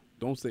 Yeah.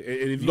 Don't say.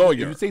 And if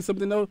Lawyer. If you say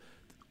something though,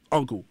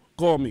 uncle,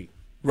 call me.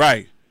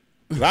 Right.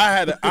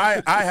 I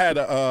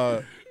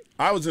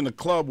was in a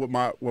club with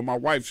my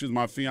wife. She was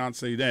my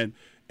fiance then,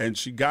 and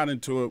she got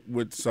into it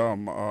with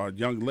some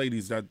young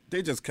ladies that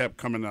they just kept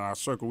coming in our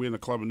circle. We're in a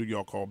club in New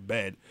York called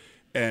Bed,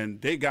 and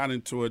they got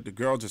into it. The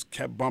girl just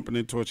kept bumping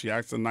into it. She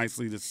asked her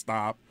nicely to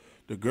stop.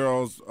 the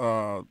girls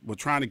were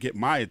trying to get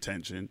my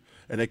attention,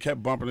 and they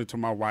kept bumping into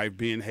my wife,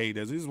 being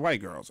haters. These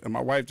white girls, and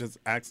my wife just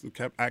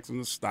kept asking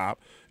to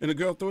stop, and the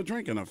girl threw a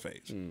drink in her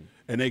face,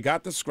 and they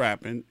got to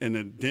scrapping,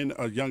 and then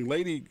a young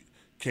lady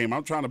came.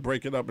 I'm trying to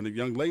break it up, and the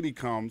young lady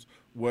comes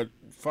with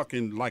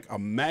fucking like a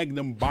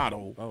Magnum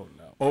bottle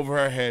over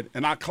her head,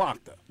 and I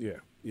clocked her.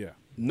 Yeah.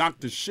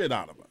 Knocked the shit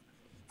out of her.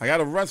 I got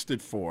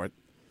arrested for it,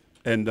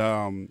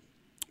 and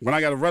when I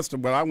got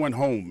arrested, I went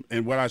home,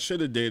 and what I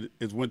should have did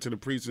is went to the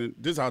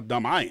precinct. This is how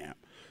dumb I am.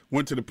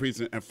 Went to the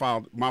precinct and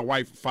my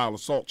wife filed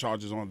assault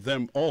charges on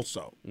them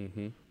also.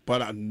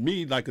 But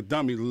me, like a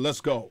dummy,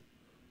 let's go.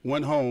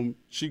 Went home.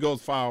 She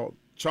goes file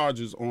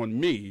charges on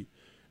me.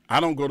 I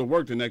don't go to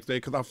work the next day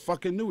because I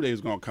fucking knew they was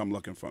going to come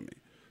looking for me.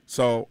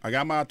 So I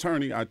got my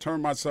attorney. I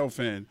turned myself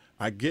in.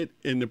 I get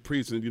in the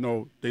precinct. You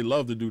know, they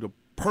love to do the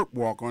perp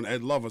walk on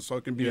Ed Lover so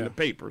it can be in the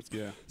papers.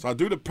 Yeah. So I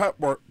do the perp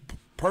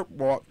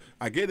walk.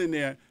 I get in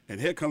there, and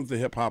here comes the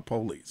hip-hop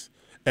police.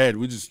 Ed,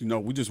 we just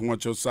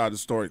want your side of the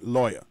story.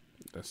 Lawyer.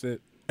 That's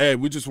it. Ed,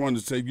 we just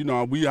wanted to say,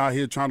 we out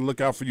here trying to look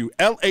out for you.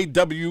 Lawyer,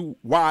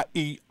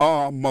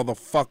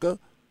 motherfucker.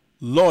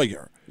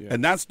 Lawyer. Yeah.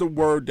 And that's the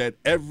word that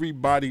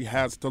everybody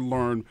has to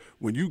learn.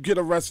 When you get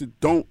arrested,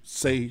 don't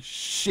say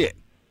shit.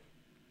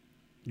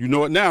 You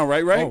know it now,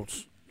 right? Oh,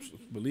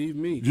 believe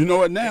me. You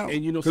know it now.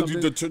 And you know something?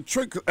 The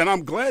trick, and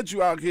I'm glad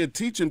you out here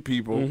teaching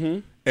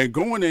people and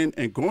going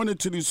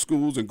into these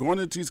schools and going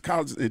into these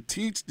colleges and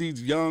teach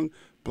these young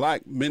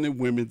black men and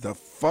women the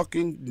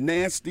fucking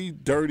nasty,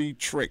 dirty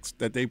tricks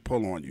that they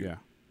pull on you. Yeah.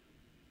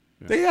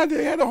 They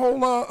had a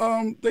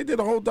whole they did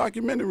a whole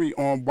documentary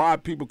on why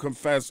people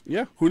confess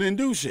who didn't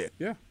do shit.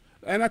 Yeah.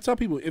 And I tell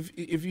people,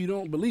 if you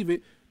don't believe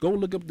it, go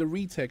look up the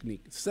Reed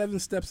technique. 7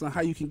 steps on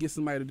how you can get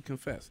somebody to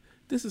confess.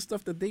 This is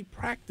stuff that they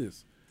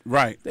practice.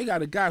 Right. They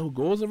got a guy who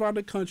goes around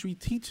the country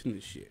teaching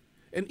this shit.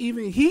 And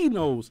even he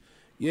knows,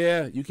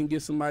 you can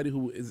get somebody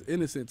who is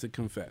innocent to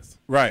confess.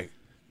 Right.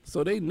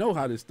 So they know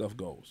how this stuff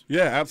goes.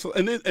 Yeah,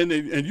 absolutely.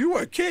 And you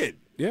were a kid.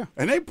 Yeah.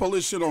 And they pull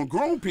this shit on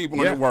grown people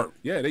and it work.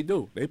 Yeah, they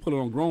do. They put it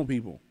on grown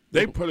people.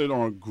 They put it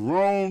on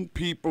grown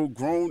people,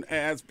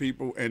 grown-ass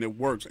people, and it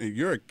works. And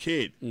you're a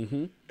kid,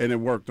 and it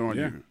worked on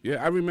you.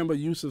 Yeah, I remember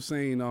Yusuf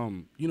saying,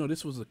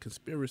 this was a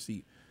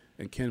conspiracy.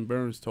 And Ken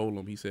Burns told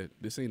him, he said,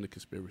 this ain't a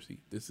conspiracy.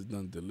 This is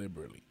done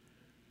deliberately.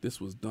 This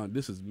was done.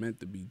 This is meant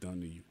to be done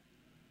to you.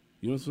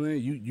 You know what I'm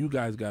saying? You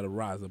guys got to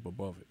rise up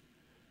above it.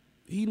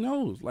 He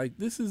knows. Like,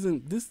 this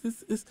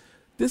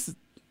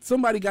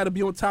somebody got to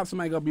be on top.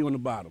 Somebody got to be on the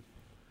bottom.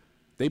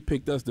 They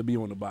picked us to be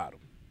on the bottom.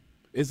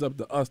 It's up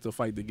to us to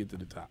fight to get to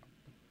the top.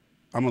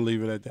 I'm going to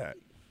leave it at that.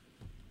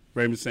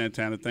 Raymond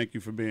Santana, thank you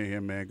for being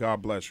here, man.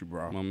 God bless you,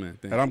 bro. My man,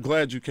 thank you. I'm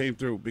glad you came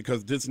through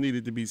because this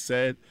needed to be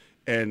said.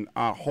 And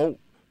I hope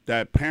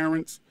that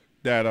parents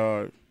that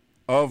are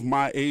of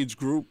my age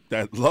group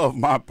that love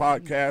my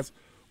podcast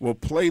will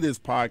play this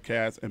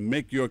podcast and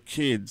make your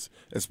kids,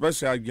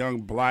 especially our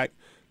young black,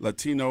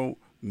 Latino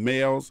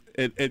males,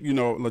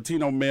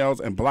 Latino males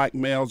and black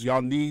males,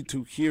 y'all need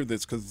to hear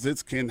this because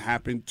this can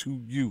happen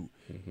to you.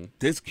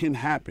 This can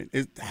happen.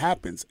 It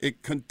happens.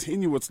 It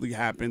continuously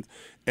happens.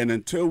 And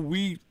until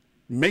we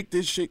make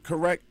this shit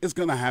correct, it's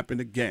going to happen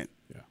again.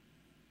 Yeah.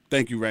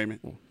 Thank you,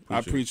 Raymond. I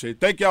appreciate it.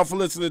 Thank y'all for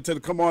listening to the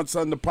Come On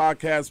Son, the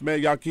podcast,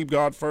 man. Y'all keep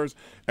God first.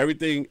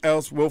 Everything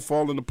else will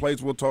fall into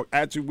place. We'll talk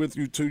at you, with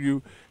you, to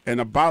you,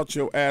 and about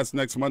your ass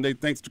next Monday.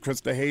 Thanks to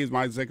Krista Hayes,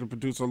 my executive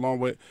producer, along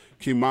with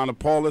Kimana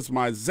Paulus,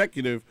 my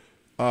executive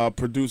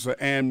producer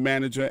and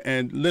manager.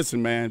 And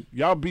listen, man,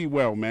 y'all be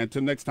well, man.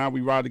 Till next time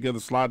we ride together,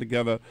 slide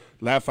together,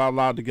 laugh out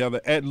loud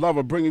together. Ed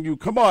Lover bringing you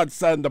Come On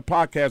Son, the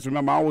podcast.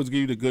 Remember, I always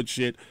give you the good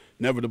shit,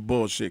 never the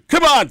bullshit.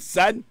 Come on,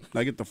 son.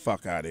 Now get the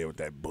fuck out of here with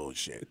that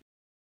bullshit.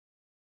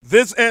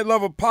 This Ed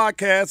Lover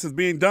podcast is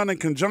being done in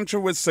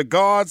conjunction with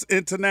Cigars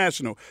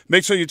International.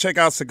 Make sure you check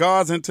out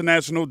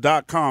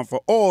cigarsinternational.com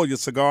for all your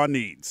cigar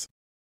needs.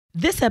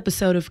 This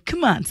episode of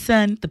Come On,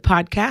 Son, the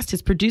podcast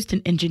is produced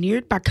and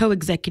engineered by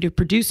co-executive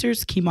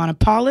producers Kimana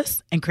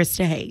Paulus and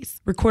Krista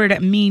Hayes. Recorded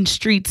at Mean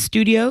Street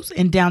Studios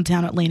in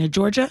downtown Atlanta,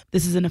 Georgia,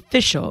 this is an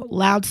official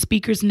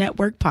Loudspeakers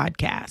Network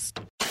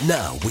podcast.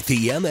 Now, with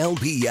the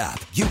MLB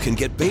app, you can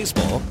get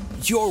baseball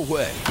your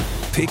way.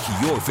 Pick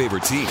your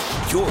favorite team,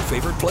 your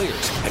favorite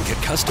players, and get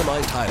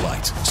customized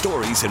highlights,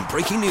 stories, and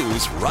breaking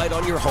news right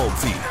on your home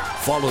feed.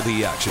 Follow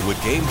the action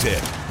with Game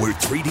 10, where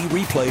 3D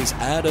replays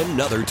add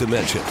another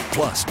dimension.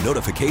 Plus,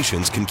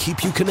 notifications can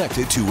keep you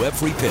connected to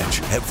every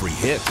pitch, every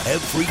hit,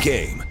 every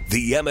game.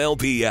 The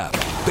MLB app.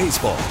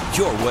 Baseball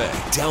your way.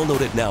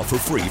 Download it now for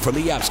free from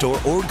the App Store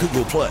or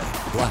Google Play.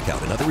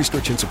 Blackout and other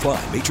restrictions apply.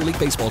 Major League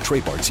Baseball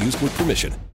trademarks used with permission.